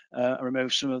and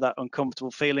remove some of that uncomfortable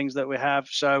feelings that we have.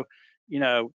 So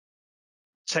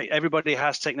everybody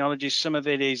has technology. Some of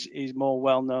it is more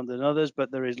well known than others,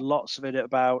 but there is lots of it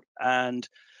about, and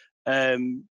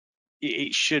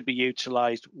it should be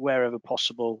utilized wherever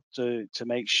possible to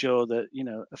make sure that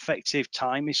effective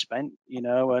time is spent,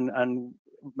 and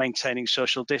maintaining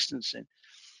social distancing.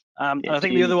 And I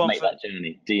think the other one make that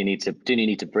journey. Do you need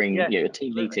to bring a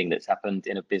team meeting that's happened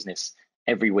in a business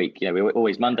every week? We're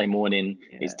always Monday morning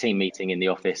is team meeting in the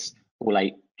office. All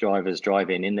 8 drivers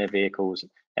drive in their vehicles.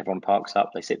 Everyone parks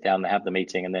up, they sit down, they have the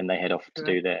meeting, and then they head off to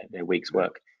do their week's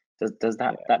work. Does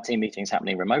that team meeting is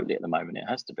happening remotely at the moment? It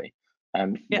has to be.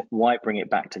 Why bring it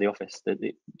back to the office? That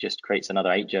it just creates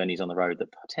another 8 journeys on the road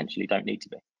that potentially don't need to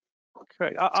be.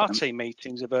 Correct. Our team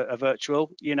meetings are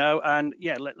virtual, and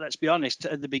let's be honest.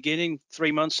 At the beginning,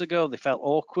 3 months ago, they felt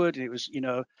awkward. It was,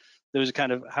 there was a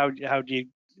kind of how do you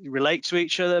relate to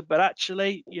each other? But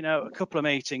actually, a couple of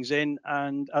meetings in,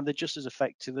 and they're just as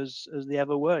effective as they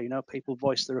ever were. People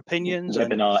voice their opinions.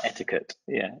 Webinar etiquette,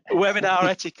 webinar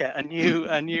etiquette,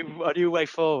 a new way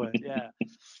forward, yeah.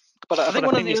 But I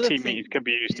think these team meetings can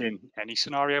be used in any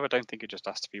scenario. I don't think it just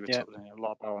has to be with a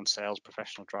lot of on sales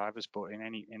professional drivers, but in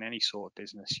any sort of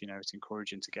business, it's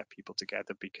encouraging to get people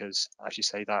together, because, as you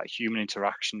say, that human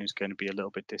interaction is going to be a little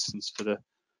bit distant for the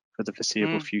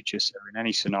foreseeable future. So in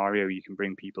any scenario you can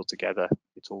bring people together,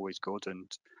 it's always good.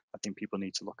 And I think people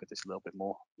need to look at this a little bit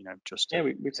more, just to, Yeah,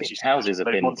 we've seen as you said, houses have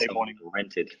been Monday some morning. people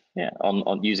rented,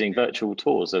 on using virtual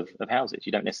tours of houses.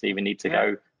 You don't necessarily even need to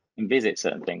go and visit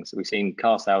certain things. We've seen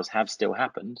car sales have still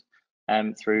happened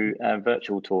through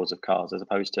virtual tours of cars, as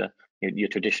opposed to your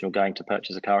traditional going to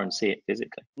purchase a car and see it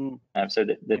physically. So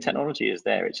the technology is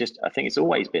there. It's just, I think it's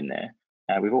always been there.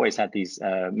 We've always had these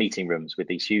meeting rooms with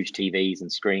these huge TVs and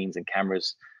screens and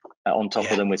cameras on top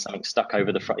of them, with something stuck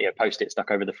over the front, post-it stuck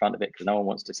over the front of it, because no one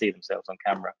wants to see themselves on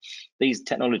camera. These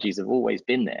technologies have always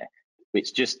been there.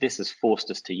 It's just this has forced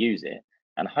us to use it,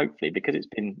 and hopefully, because it's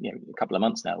been a couple of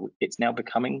months now, it's now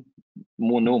becoming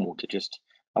more normal to just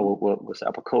we'll set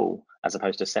up a call as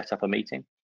opposed to set up a meeting.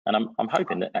 And I'm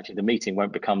hoping that actually the meeting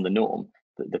won't become the norm,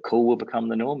 that the call will become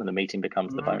the norm and the meeting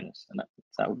becomes the bonus. And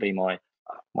that would be my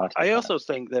I also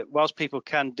think that whilst people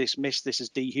can dismiss this as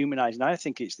dehumanizing, I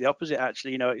think it's the opposite.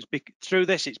 Actually, through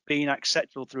this, it's been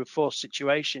acceptable through a forced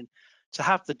situation to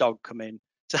have the dog come in,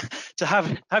 to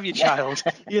have your child,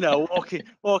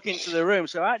 walk into the room.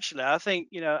 So actually, I think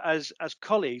as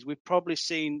colleagues, we've probably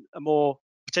seen a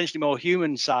potentially more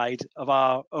human side of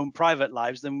our own private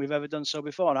lives than we've ever done so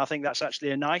before, and I think that's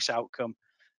actually a nice outcome.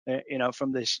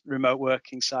 From this remote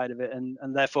working side of it, and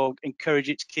therefore encourage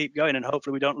it to keep going, and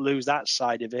hopefully we don't lose that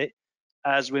side of it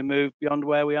as we move beyond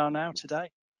where we are now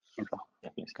today.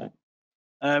 Definitely so.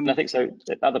 And I think so.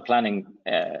 Other planning,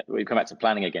 we come back to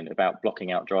planning again about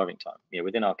blocking out driving time.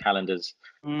 Within our calendars,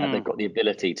 they've got the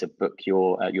ability to book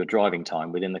your driving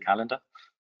time within the calendar.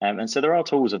 And so there are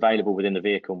tools available within the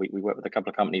vehicle. We work with a couple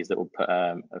of companies that will put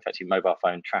effectively mobile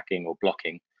phone tracking or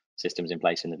blocking systems in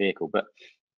place in the vehicle, but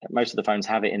most of the phones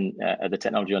have it in the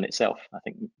technology on itself. I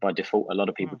think by default, a lot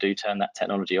of people do turn that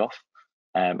technology off,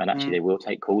 and actually they will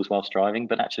take calls whilst driving.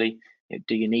 But actually,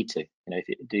 do you need to?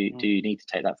 Do you need to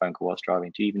take that phone call whilst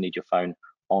driving? Do you even need your phone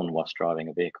on whilst driving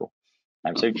a vehicle?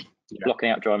 So blocking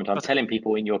out driving time, telling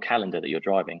people in your calendar that you're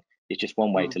driving is just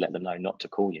one way to let them know not to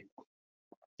call you.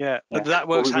 But that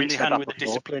works hand in hand with the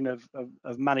discipline of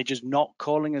managers not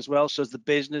calling as well. So as the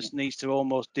business needs to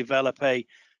almost develop a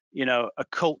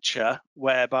culture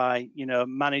whereby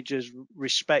managers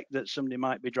respect that somebody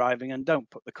might be driving and don't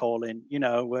put the call in,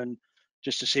 and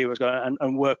just to see what's going on,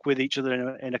 and work with each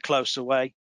other in a closer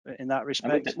way in that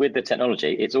respect. And with the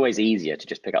technology, it's always easier to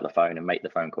just pick up the phone and make the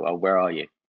phone call. Oh, where are you?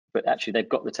 But actually, they've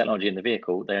got the technology in the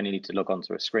vehicle. They only need to log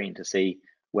onto a screen to see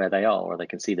where they are, or they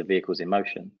can see the vehicles in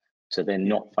motion. So then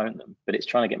not phone them. But it's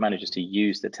trying to get managers to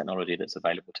use the technology that's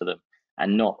available to them,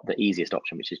 and not the easiest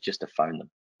option, which is just to phone them.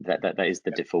 That is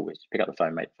the default, is pick up the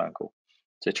phone, make the phone call.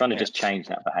 So it's trying to just change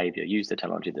that behavior, use the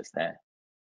technology that's there.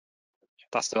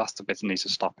 That's the bit that needs to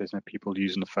stop, isn't it? People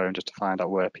using the phone just to find out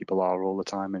where people are all the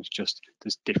time. And it's just,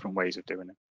 there's different ways of doing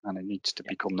it, and it needs to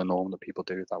become the norm that people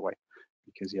do it that way.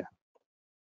 Because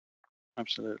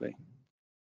absolutely.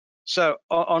 So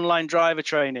online driver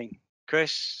training,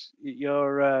 Chris,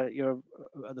 you're at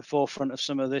the forefront of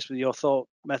some of this with your thought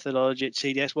methodology at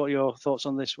TDS. What are your thoughts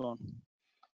on this one?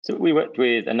 So we worked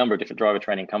with a number of different driver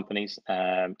training companies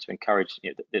to encourage.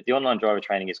 The online driver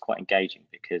training is quite engaging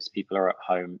because people are at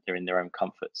home, they're in their own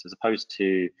comforts, as opposed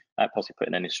to possibly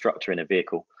putting an instructor in a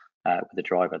vehicle with the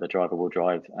driver. The driver will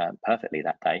drive perfectly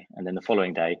that day, and then the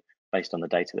following day, based on the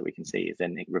data that we can see, is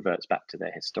then it reverts back to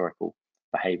their historical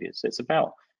behaviours. So it's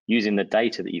about using the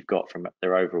data that you've got from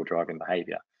their overall driving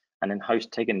behaviour, and then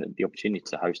taking the opportunity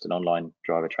to host an online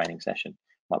driver training session.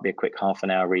 Might be a quick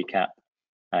half-an-hour recap,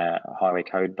 highway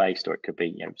code based, or it could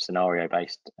be scenario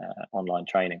based online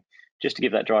training, just to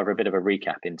give that driver a bit of a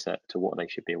recap into what they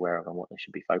should be aware of and what they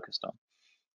should be focused on.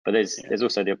 But there's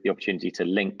also the opportunity to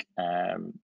link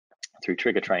through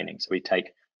trigger training. So we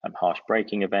take harsh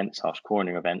braking events, harsh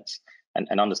cornering events,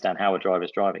 and understand how a driver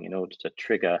is driving in order to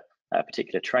trigger a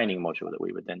particular training module that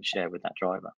we would then share with that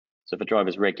driver. So if a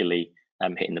driver's regularly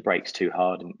hitting the brakes too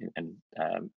hard and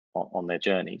on their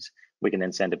journeys, we can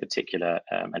then send a particular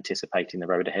anticipating the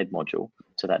road ahead module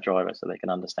to that driver, so they can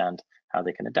understand how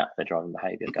they can adapt their driving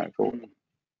behaviour going forward.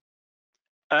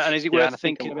 And is it worth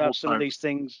thinking about some of these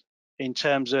things in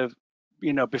terms of,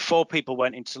 before people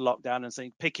went into lockdown,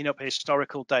 and picking up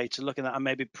historical data, looking at and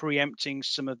maybe preempting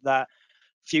some of that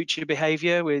future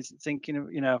behaviour with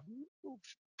thinking of,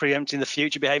 preempting the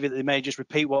future behaviour that they may just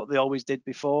repeat what they always did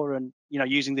before, and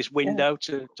using this window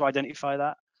to identify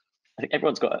that? I think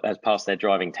everyone's has passed their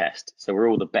driving test, so we're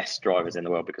all the best drivers in the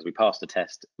world because we passed the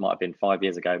test. Might have been 5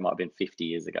 years ago, might have been 50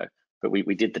 years ago, but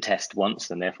we did the test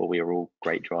once, and therefore we are all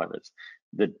great drivers.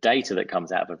 The data that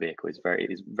comes out of a vehicle is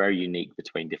very unique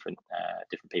between different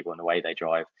people and the way they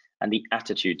drive and the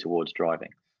attitude towards driving.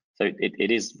 So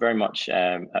it is very much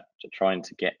trying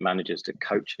to get managers to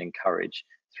coach and encourage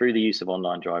through the use of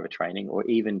online driver training, or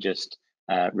even just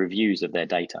reviews of their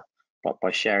data, but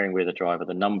by sharing with a driver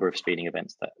the number of speeding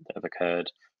events that have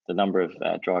occurred, the number of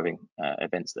driving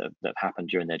events that have happened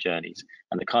during their journeys,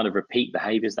 and the kind of repeat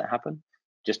behaviors that happen,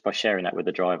 just by sharing that with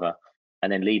the driver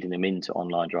and then leading them into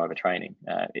online driver training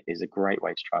is a great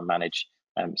way to try and manage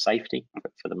safety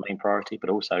for the main priority, but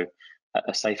also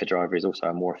a safer driver is also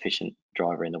a more efficient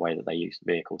driver in the way that they use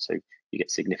the vehicle. So you get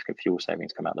significant fuel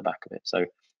savings come out the back of it. So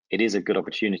it is a good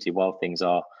opportunity while things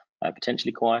are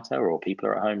potentially quieter or people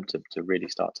are at home to really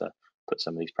start to put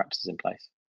some of these practices in place.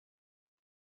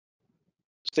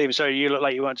 Stephen, sorry, you look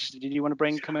like you want to, did you want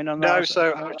to come in on that? No,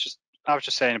 so I was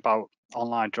just saying about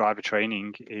online driver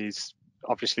training is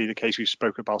obviously the case. We've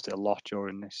spoken about it a lot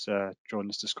during this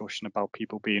discussion about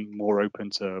people being more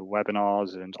open to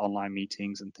webinars and online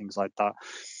meetings and things like that.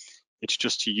 It's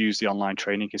just to use the online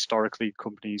training. Historically,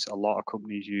 a lot of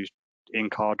companies used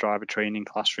in-car driver training,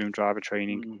 classroom driver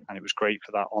training, and it was great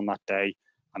for that on that day,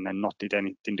 and then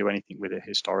didn't do anything with it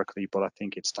historically. But I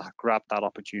think it's to grab that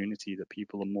opportunity that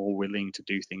people are more willing to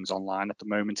do things online at the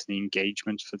moment, and the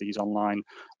engagement for these online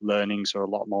learnings are a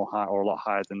lot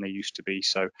higher than they used to be.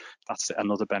 So that's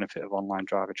another benefit of online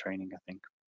driver training, I think.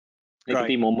 It could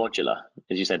be more modular,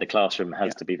 as you said. The classroom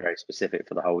has to be very specific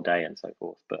for the whole day and so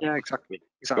forth. But yeah, exactly.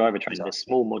 Driver training, there's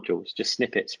small modules, just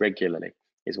snippets regularly,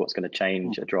 is what's going to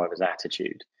change a driver's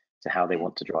attitude to how they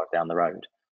want to drive down the road.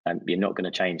 And you're not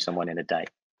going to change someone in a day.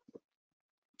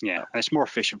 Yeah, and it's more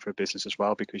efficient for a business as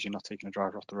well, because you're not taking a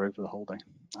driver off the road for the whole day,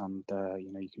 and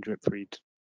you can drip feed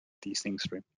these things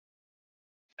through.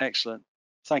 Excellent.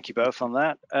 Thank you both on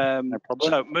that. No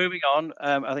problem. So moving on,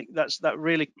 I think that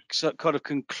really kind of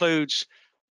concludes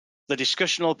the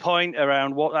discussional point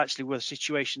around what actually was the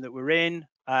situation that we're in,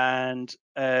 and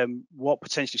what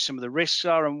potentially some of the risks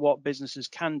are, and what businesses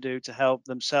can do to help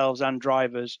themselves and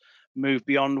drivers move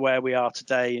beyond where we are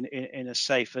today in a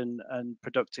safe and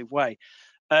productive way.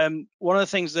 One of the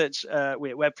things that we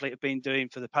at Webfleet have been doing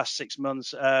for the past 6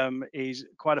 months is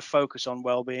quite a focus on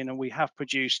wellbeing, and we have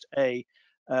produced a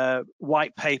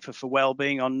white paper for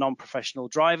wellbeing on non-professional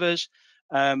drivers.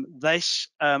 This,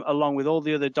 along with all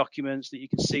the other documents that you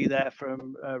can see there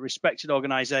from respected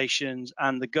organisations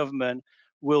and the government,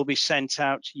 will be sent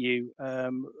out to you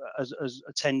as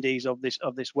attendees of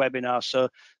this webinar. So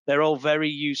they're all very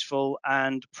useful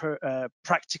and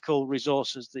practical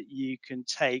resources that you can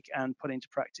take and put into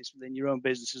practice within your own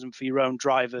businesses and for your own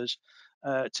drivers,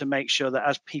 to make sure that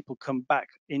as people come back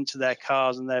into their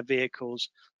cars and their vehicles,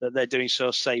 that they're doing so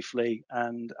safely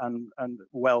and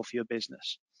well for your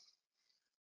business.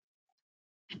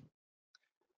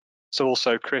 So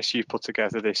also, Chris, you've put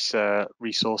together this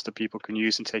resource that people can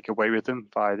use and take away with them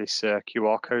via this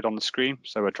QR code on the screen.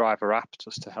 So a driver app,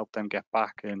 just to help them get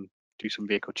back and do some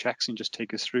vehicle checks, and just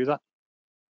take us through that.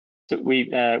 So we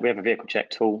have a vehicle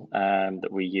check tool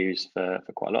that we use for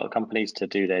quite a lot of companies to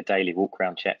do their daily walk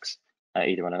around checks,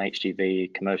 either on an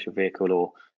HGV, commercial vehicle,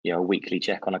 or a weekly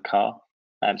check on a car.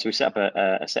 So we set up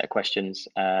a set of questions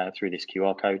through this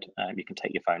QR code. You can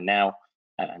take your phone now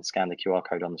and scan the QR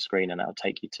code on the screen, and that'll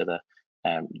take you to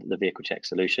the vehicle check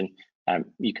solution.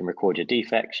 You can record your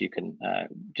defects. You can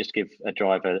just give a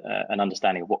driver an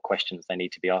understanding of what questions they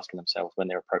need to be asking themselves when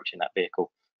they're approaching that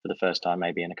vehicle for the first time,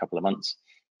 maybe in a couple of months.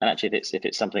 And actually, if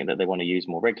it's something that they want to use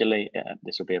more regularly,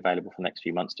 this will be available for the next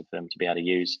few months for them to be able to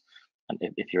use. And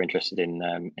if you're interested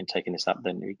in taking this up,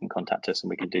 then you can contact us and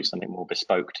we can do something more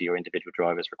bespoke to your individual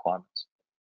driver's requirements.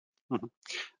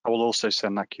 I will also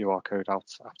send that QR code out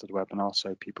after the webinar,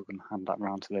 so people can hand that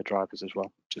around to their drivers as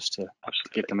well, just to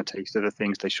give them a taste of the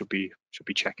things they should be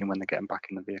checking when they're getting back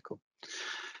in the vehicle.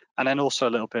 And then also a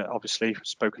little bit, obviously,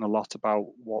 spoken a lot about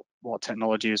what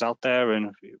technology is out there,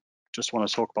 and just want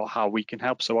to talk about how we can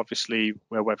help. So obviously,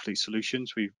 we're Webfleet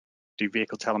Solutions. We do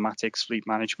vehicle telematics, fleet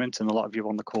management, and a lot of you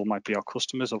on the call might be our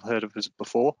customers or heard of us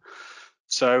before.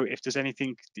 So if there's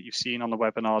anything that you've seen on the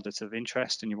webinar that's of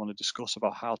interest and you want to discuss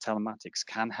about how telematics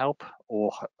can help,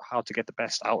 or how to get the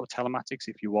best out of telematics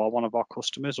if you are one of our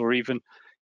customers, or even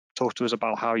talk to us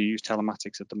about how you use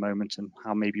telematics at the moment and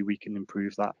how maybe we can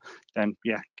improve that, then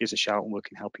yeah, give us a shout and we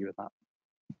can help you with that.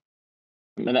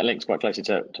 And that links quite closely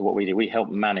to what we do. We help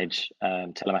manage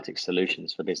telematics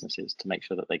solutions for businesses to make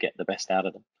sure that they get the best out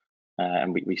of them.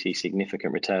 And we see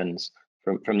significant returns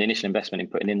from the initial investment in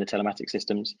putting in the telematics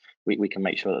systems. We can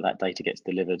make sure that data gets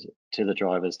delivered to the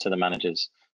drivers, to the managers,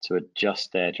 to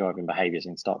adjust their driving behaviours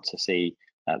and start to see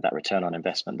that return on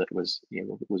investment that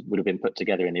would have been put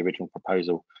together in the original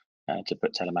proposal to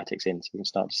put telematics in. So we can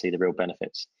start to see the real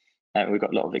benefits. We've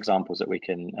got a lot of examples that we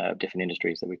can, different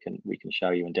industries that we can show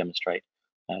you and demonstrate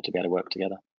to be able to work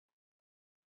together.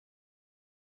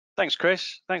 Thanks,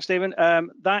 Chris. Thanks, Stephen.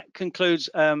 That concludes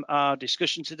our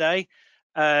discussion today.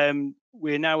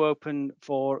 We're now open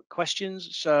for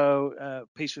questions, so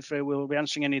please feel free. We'll be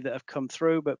answering any that have come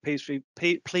through, but please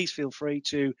feel free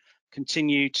to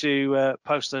continue to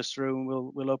post those through,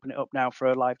 and we'll open it up now for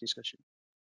a live discussion.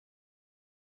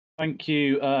 Thank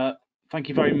you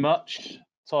very much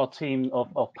to our team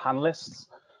of panelists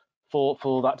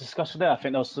for that discussion there. I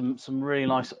think there was some really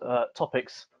nice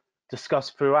topics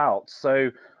discussed throughout. So,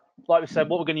 like we said,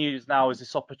 what we're going to use now is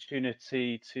this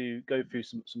opportunity to go through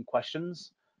some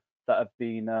questions that have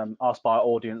been asked by our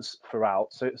audience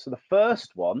throughout. So the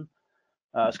first one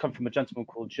has come from a gentleman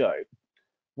called Joe.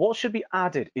 What should be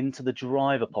added into the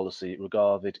driver policy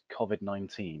regarding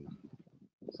COVID-19?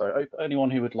 So anyone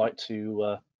who would like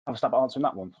to have a stab at answering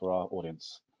that one for our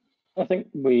audience? I think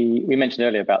we mentioned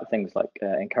earlier about things like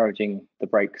encouraging the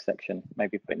break section,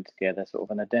 maybe putting together sort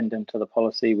of an addendum to the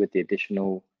policy with the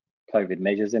additional COVID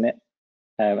measures in it,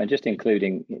 and just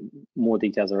including more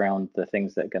details around the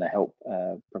things that are going to help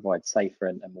provide safer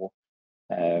and more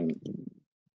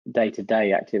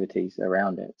day-to-day activities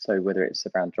around it. So whether it's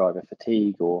around driver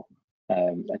fatigue or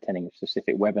attending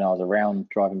specific webinars around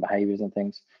driving behaviours and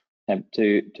things,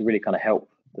 to really kind of help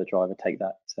the driver take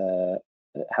that,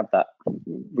 have that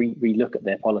re-look at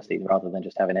their policy rather than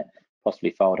just having it possibly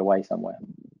filed away somewhere.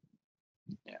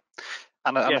 Yeah.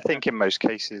 And I think in most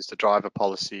cases the driver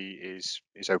policy is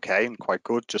okay and quite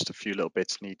good. Just a few little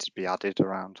bits need to be added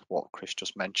around what Chris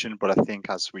just mentioned. But I think,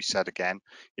 as we said again,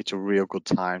 it's a real good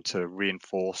time to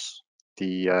reinforce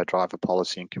the driver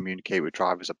policy and communicate with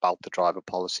drivers about the driver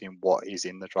policy and what is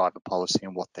in the driver policy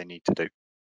and what they need to do.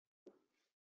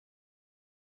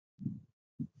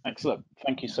 Excellent.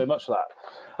 Thank you so much for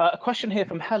that. A question here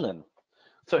from Helen.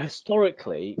 So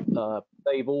historically,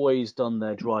 they've always done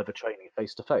their driver training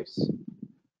face-to-face.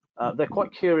 They're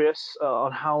quite curious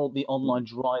on how the online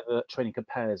driver training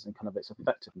compares and kind of its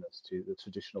effectiveness to the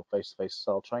traditional face-to-face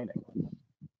style training.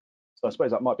 So I suppose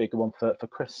that might be a good one for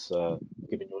Chris,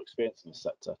 given your experience in this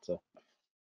sector, to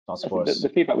answer for us. The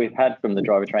feedback we've had from the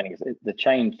driver training is the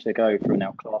change to go from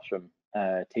now classroom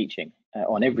teaching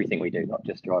on everything we do, not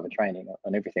just driver training,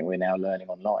 on everything we're now learning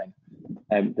online.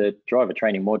 The driver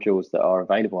training modules that are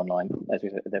available online, as we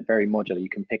said, they're very modular. You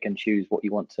can pick and choose what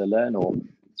you want to learn, or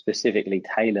specifically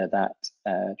tailor that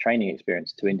training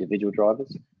experience to individual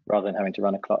drivers, rather than having to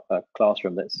run a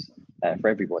classroom that's for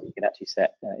everybody. You can actually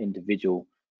set individual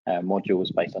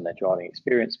modules based on their driving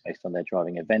experience, based on their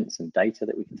driving events and data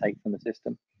that we can take from the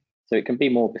system. So it can be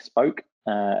more bespoke,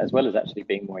 as well as actually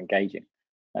being more engaging,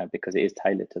 because it is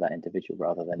tailored to that individual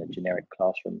rather than a generic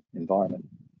classroom environment.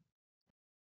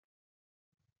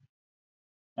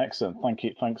 Excellent. Thank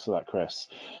you. Thanks for that, Chris.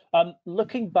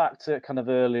 Looking back to kind of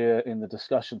earlier in the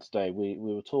discussion today, we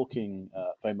were talking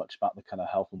very much about the kind of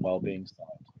health and well-being side.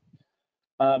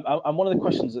 And one of the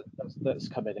questions that's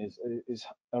come in is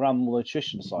around the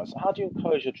nutrition side. So how do you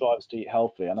encourage your drivers to eat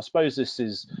healthy? And I suppose this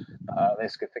is,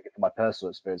 let's go thinking from my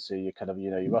personal experience. So you kind of,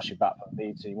 you're rushing back from the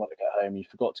meeting, you want to get home, you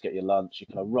forgot to get your lunch, you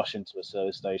kind of rush into a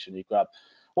service station, you grab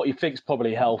what you think is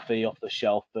probably healthy off the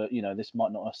shelf, but this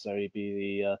might not necessarily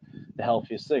be the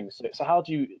healthiest thing. So how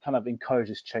do you kind of encourage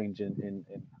this change in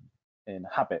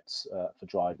habits for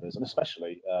drivers, and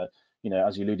especially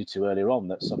as you alluded to earlier on,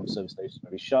 that some service stations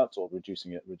may be shut or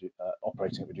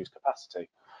operating at reduced capacity?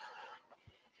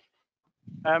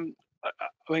 I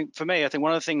mean, for me, I think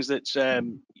one of the things that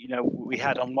we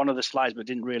had on one of the slides but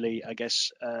didn't really, I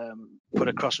guess, put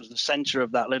across was the center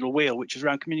of that little wheel, which is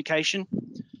around communication.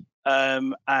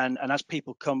 And as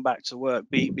people come back to work,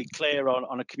 be clear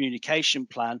on a communication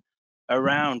plan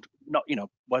around, not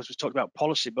as we talked about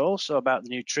policy, but also about the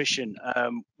nutrition.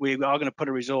 We are going to put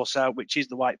a resource out, which is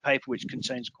the white paper, which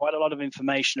contains quite a lot of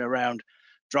information around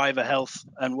driver health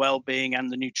and well-being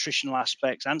and the nutritional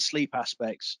aspects and sleep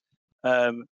aspects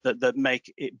that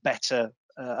make it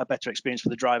a better experience for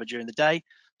the driver during the day.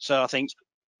 So I think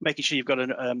making sure you've got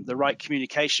the right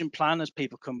communication plan as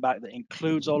people come back that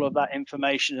includes all of that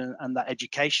information and that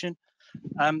education,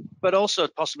 but also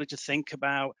possibly to think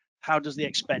about, how does the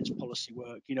expense policy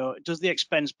work? Does the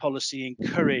expense policy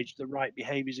encourage the right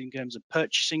behaviors in terms of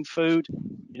purchasing food?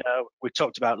 We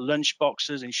talked about lunch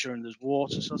boxes, ensuring there's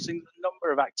water. So I think the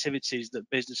number of activities that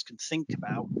business can think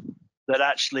about that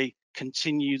actually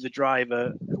continue the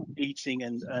driver eating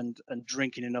and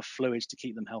drinking enough fluids to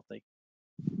keep them healthy.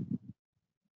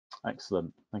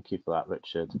 Excellent. Thank you for that,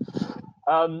 Richard.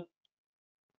 A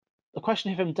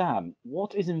question here from Dan.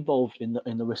 What is involved in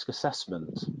the risk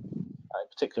assessment, in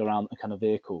particular around the kind of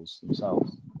vehicles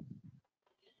themselves?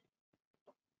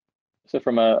 So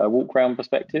from a walk round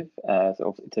perspective, sort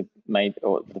of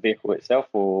or the vehicle itself,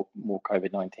 or more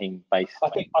COVID-19 based? I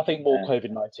think more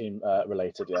COVID-19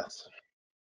 related, yes.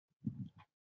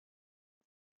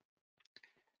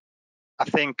 I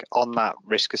think on that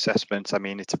risk assessment, I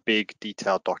mean, it's a big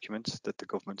detailed document that the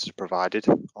government has provided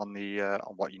on the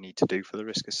on what you need to do for the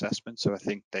risk assessment. So I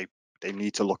think they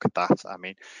need to look at that. I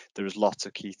mean, there's lots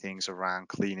of key things around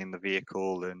cleaning the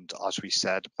vehicle and, as we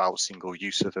said, about single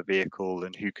use of a vehicle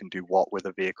and who can do what with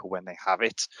a vehicle when they have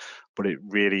it. But it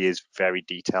really is very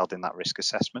detailed in that risk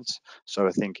assessment. So I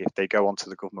think if they go onto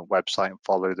the government website and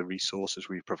follow the resources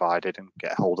we've provided and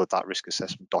get hold of that risk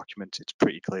assessment document, it's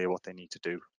pretty clear what they need to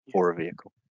do for a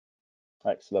vehicle.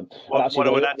 Excellent. What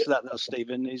I would add to that, though,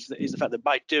 Stephen, is the fact that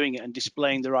by doing it and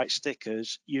displaying the right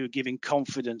stickers, you're giving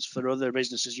confidence for other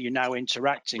businesses you're now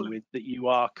interacting with that you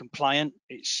are compliant.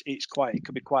 It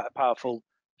could be quite a powerful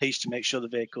piece to make sure the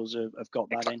vehicles have got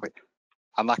that in.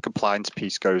 And that compliance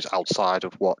piece goes outside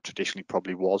of what traditionally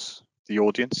probably was the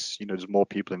audience. You know, there's more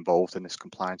people involved in this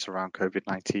compliance around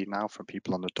COVID-19 now, from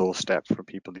people on the doorstep, from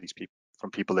people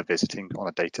they're visiting on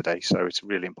a day-to-day. So it's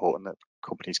really important that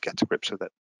companies get to grips with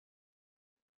it.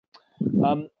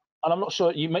 And I'm not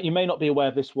sure, you may not be aware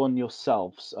of this one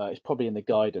yourselves. It's probably in the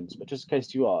guidance, but just in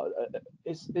case you are,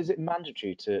 is it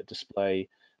mandatory to display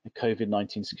a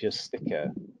COVID-19 secure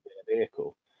sticker in a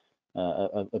vehicle,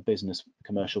 a business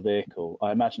commercial vehicle?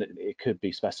 I imagine it could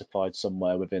be specified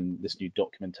somewhere within this new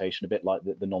documentation, a bit like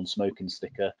the non-smoking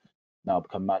sticker now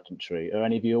become mandatory. Are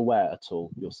any of you aware at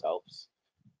all yourselves?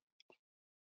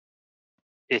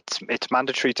 It's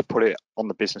mandatory to put it on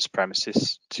the business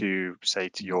premises to say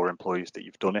to your employees that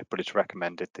you've done it, but it's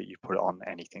recommended that you put it on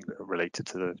anything that are related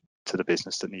to the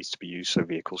business that needs to be used, so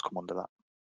vehicles come under that.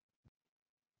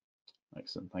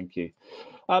 Excellent, thank you.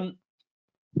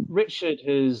 Richard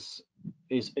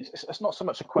it's not so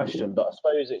much a question, but I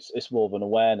suppose it's more of an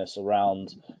awareness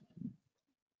around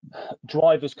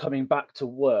drivers coming back to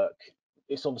work.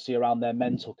 It's obviously around their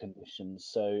mental conditions.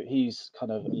 So he's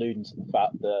kind of alluding to the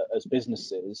fact that as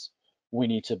businesses, we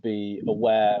need to be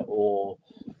aware or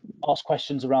ask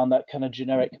questions around that kind of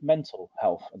generic mental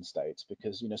health and states,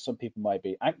 because, you know, some people might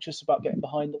be anxious about getting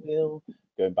behind the wheel,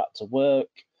 going back to work.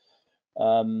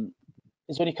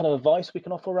 Is there any kind of advice we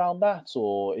can offer around that,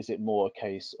 or is it more a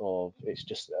case of it's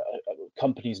just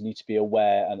companies need to be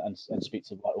aware and speak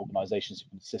to the right organisations who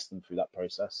can assist them through that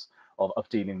process of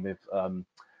dealing with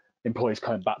employees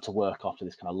coming back to work after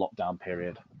this kind of lockdown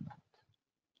period?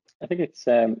 I think it's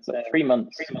 3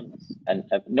 months, and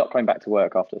not coming back to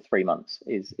work after 3 months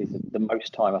is the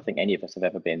most time I think any of us have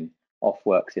ever been off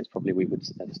work since probably we would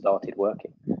have started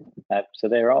working. So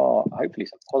there are hopefully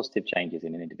some positive changes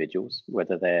in individuals,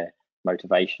 whether they're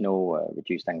motivational,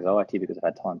 reduced anxiety because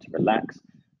they've had time to relax,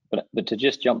 but to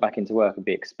just jump back into work and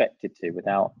be expected to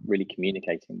without really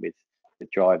communicating with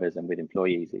drivers and with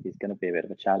employees, it is going to be a bit of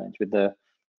a challenge. With the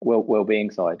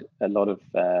well-being side, a lot of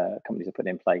companies are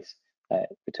putting in place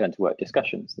return to work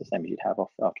discussions, the same as you'd have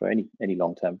after any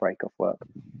long-term break off work.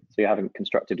 So you're having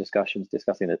constructive discussions,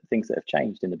 discussing the things that have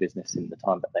changed in the business in the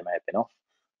time that they may have been off,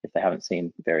 if they haven't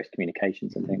seen various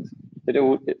communications and things. But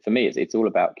for me, it's all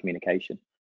about communication.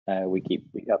 We keep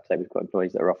up to date. We've got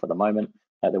employees that are off at the moment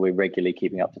that we're regularly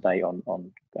keeping up to date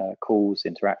on calls,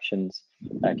 interactions,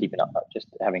 keeping up, just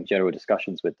having general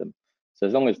discussions with them. So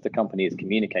as long as the company is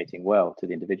communicating well to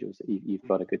the individuals, you've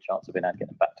got a good chance of being able to get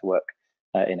them back to work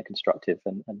in a constructive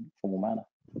and formal manner.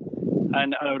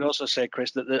 And I would also say,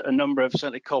 Chris, that a number of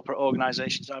certainly corporate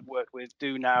organisations I've worked with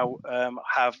do now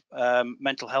have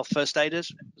mental health first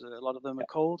aiders, as a lot of them are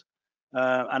called.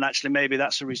 And actually, maybe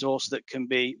that's a resource that can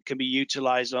be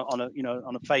utilised on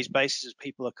a phase basis as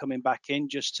people are coming back in,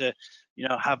 just to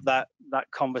have that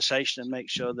conversation and make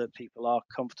sure that people are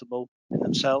comfortable in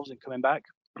themselves and coming back.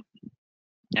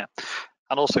 Yeah,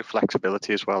 and also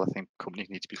flexibility as well. I think companies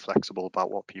need to be flexible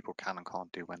about what people can and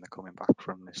can't do when they're coming back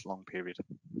from this long period.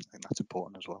 I think that's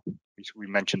important as well. We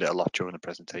mentioned it a lot during the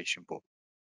presentation, but.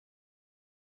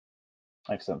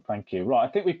 Excellent, thank you. Right, I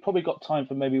think we've probably got time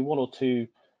for maybe one or two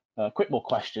quick more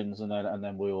questions, and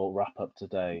then we will wrap up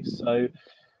today. So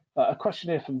a question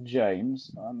here from James.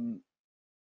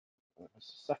 A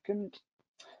second.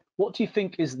 What do you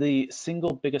think is the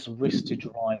single biggest risk to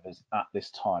drivers at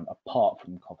this time, apart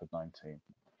from COVID-19?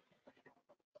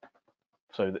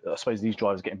 So I suppose these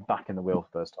drivers getting back in the wheel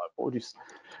first time. What would you?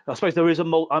 I suppose there is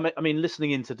I mean,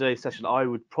 listening in today's session, I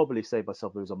would probably say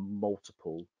myself there is a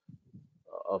multiple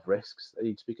of risks that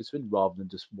need to be considered rather than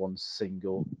just one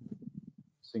single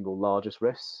largest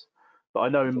risk. But I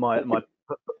know in my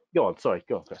go on,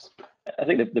 Chris. I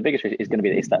think the biggest risk is going to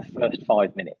be that first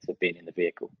 5 minutes of being in the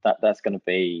vehicle. That's going to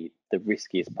be the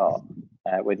riskiest part.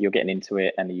 Whether you're getting into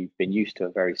it and you've been used to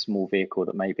a very small vehicle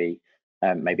that maybe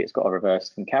it's got a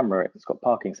reverse camera, it's got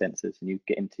parking sensors, and you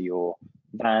get into your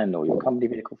van or your company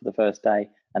vehicle for the first day,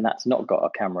 and that's not got a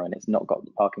camera and it's not got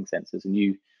the parking sensors, and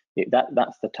you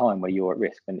that's the time where you're at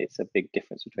risk, and it's a big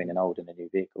difference between an old and a new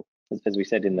vehicle. As we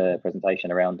said in the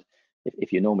presentation around,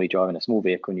 if you're normally driving a small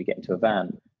vehicle and you get into a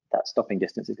van, that stopping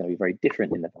distance is going to be very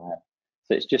different in the van.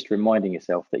 So it's just reminding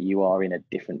yourself that you are in a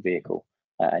different vehicle,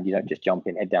 and you don't just jump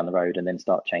in, head down the road, and then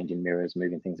start changing mirrors,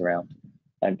 moving things around.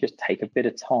 And just take a bit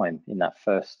of time in that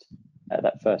first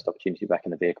opportunity back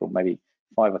in the vehicle, maybe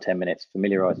 5 or 10 minutes,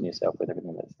 familiarising yourself with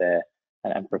everything that's there,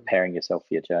 and preparing yourself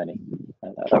for your journey.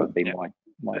 That would be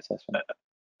my assessment.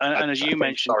 And as you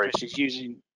mentioned, Chris,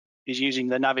 is using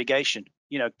the navigation.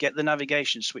 Get the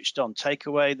navigation switched on. Take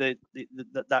away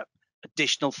that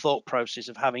additional thought process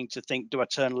of having to think, do I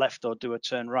turn left or do I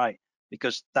turn right?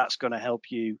 Because that's going to help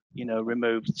you,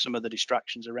 remove some of the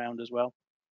distractions around as well.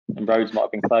 And roads might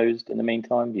have been closed in the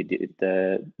meantime.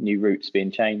 The new routes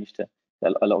being changed.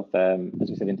 A lot of, as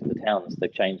we said, into the towns,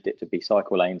 they've changed it to be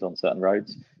cycle lanes on certain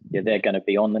roads. They're going to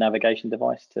be on the navigation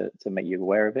device to make you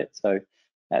aware of it. So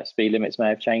speed limits may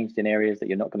have changed in areas that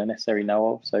you're not going to necessarily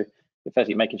know of. So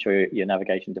firstly, making sure your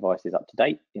navigation device is up to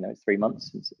date. It's 3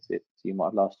 months since you might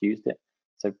have last used it.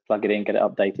 So plug it in, get it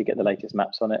updated, get the latest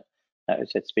maps on it. As I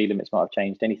said, speed limits might have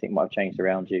changed. Anything might have changed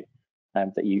around you.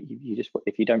 That you just,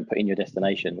 if you don't put in your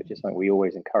destination, which is something we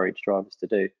always encourage drivers to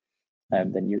do,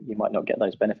 then you might not get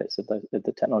those benefits of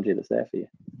the technology that's there for you.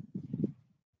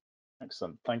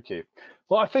 Excellent, thank you.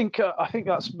 Well, I think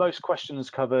that's most questions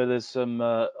covered. There's some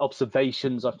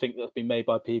observations I think that have been made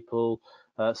by people.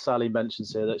 Sally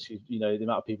mentions here that the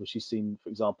amount of people she's seen, for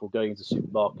example, going into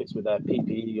supermarkets with their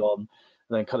PPE on,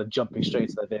 and then kind of jumping straight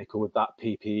into their vehicle with that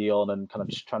PPE on, and kind of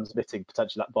just transmitting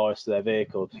potentially that virus to their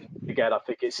vehicle. Again, I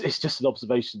think it's just an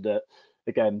observation that,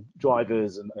 again,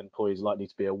 drivers and employees need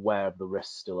to be aware of the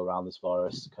risks still around this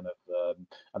virus, kind of,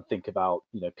 and think about,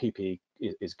 PPE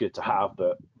is good to have,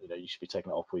 but you should be taking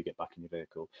it off before you get back in your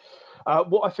vehicle.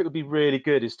 What I think would be really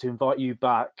good is to invite you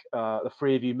back, the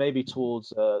three of you, maybe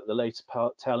towards the later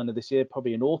tail end of this year,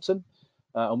 probably in autumn,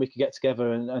 and we could get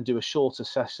together and do a shorter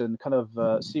session, kind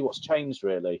of see what's changed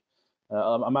really.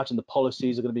 I imagine the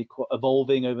policies are going to be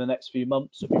evolving over the next few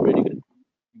months. It'd be really good to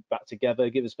be back together,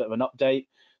 give us a bit of an update.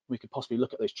 We could possibly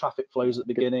look at those traffic flows at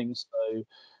the beginning. So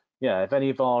yeah, if any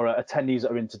of our attendees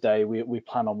that are in today, we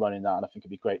plan on running that, and I think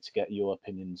it'd be great to get your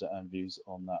opinions and views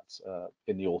on that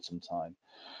in the autumn time.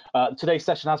 Today's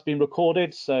session has been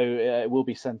recorded, so it will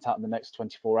be sent out in the next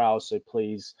 24 hours. So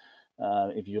please,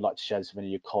 if you'd like to share this with any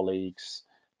of your colleagues,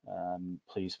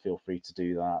 please feel free to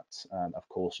do that. And of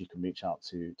course, you can reach out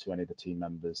to any of the team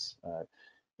members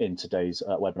in today's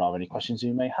webinar, any questions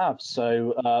you may have.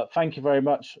 So thank you very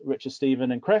much, Richard,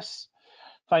 Stephen, and Chris.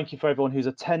 Thank you for everyone who's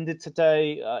attended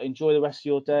today. Enjoy the rest of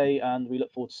your day, and we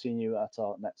look forward to seeing you at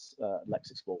our next Let's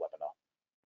Explore webinar.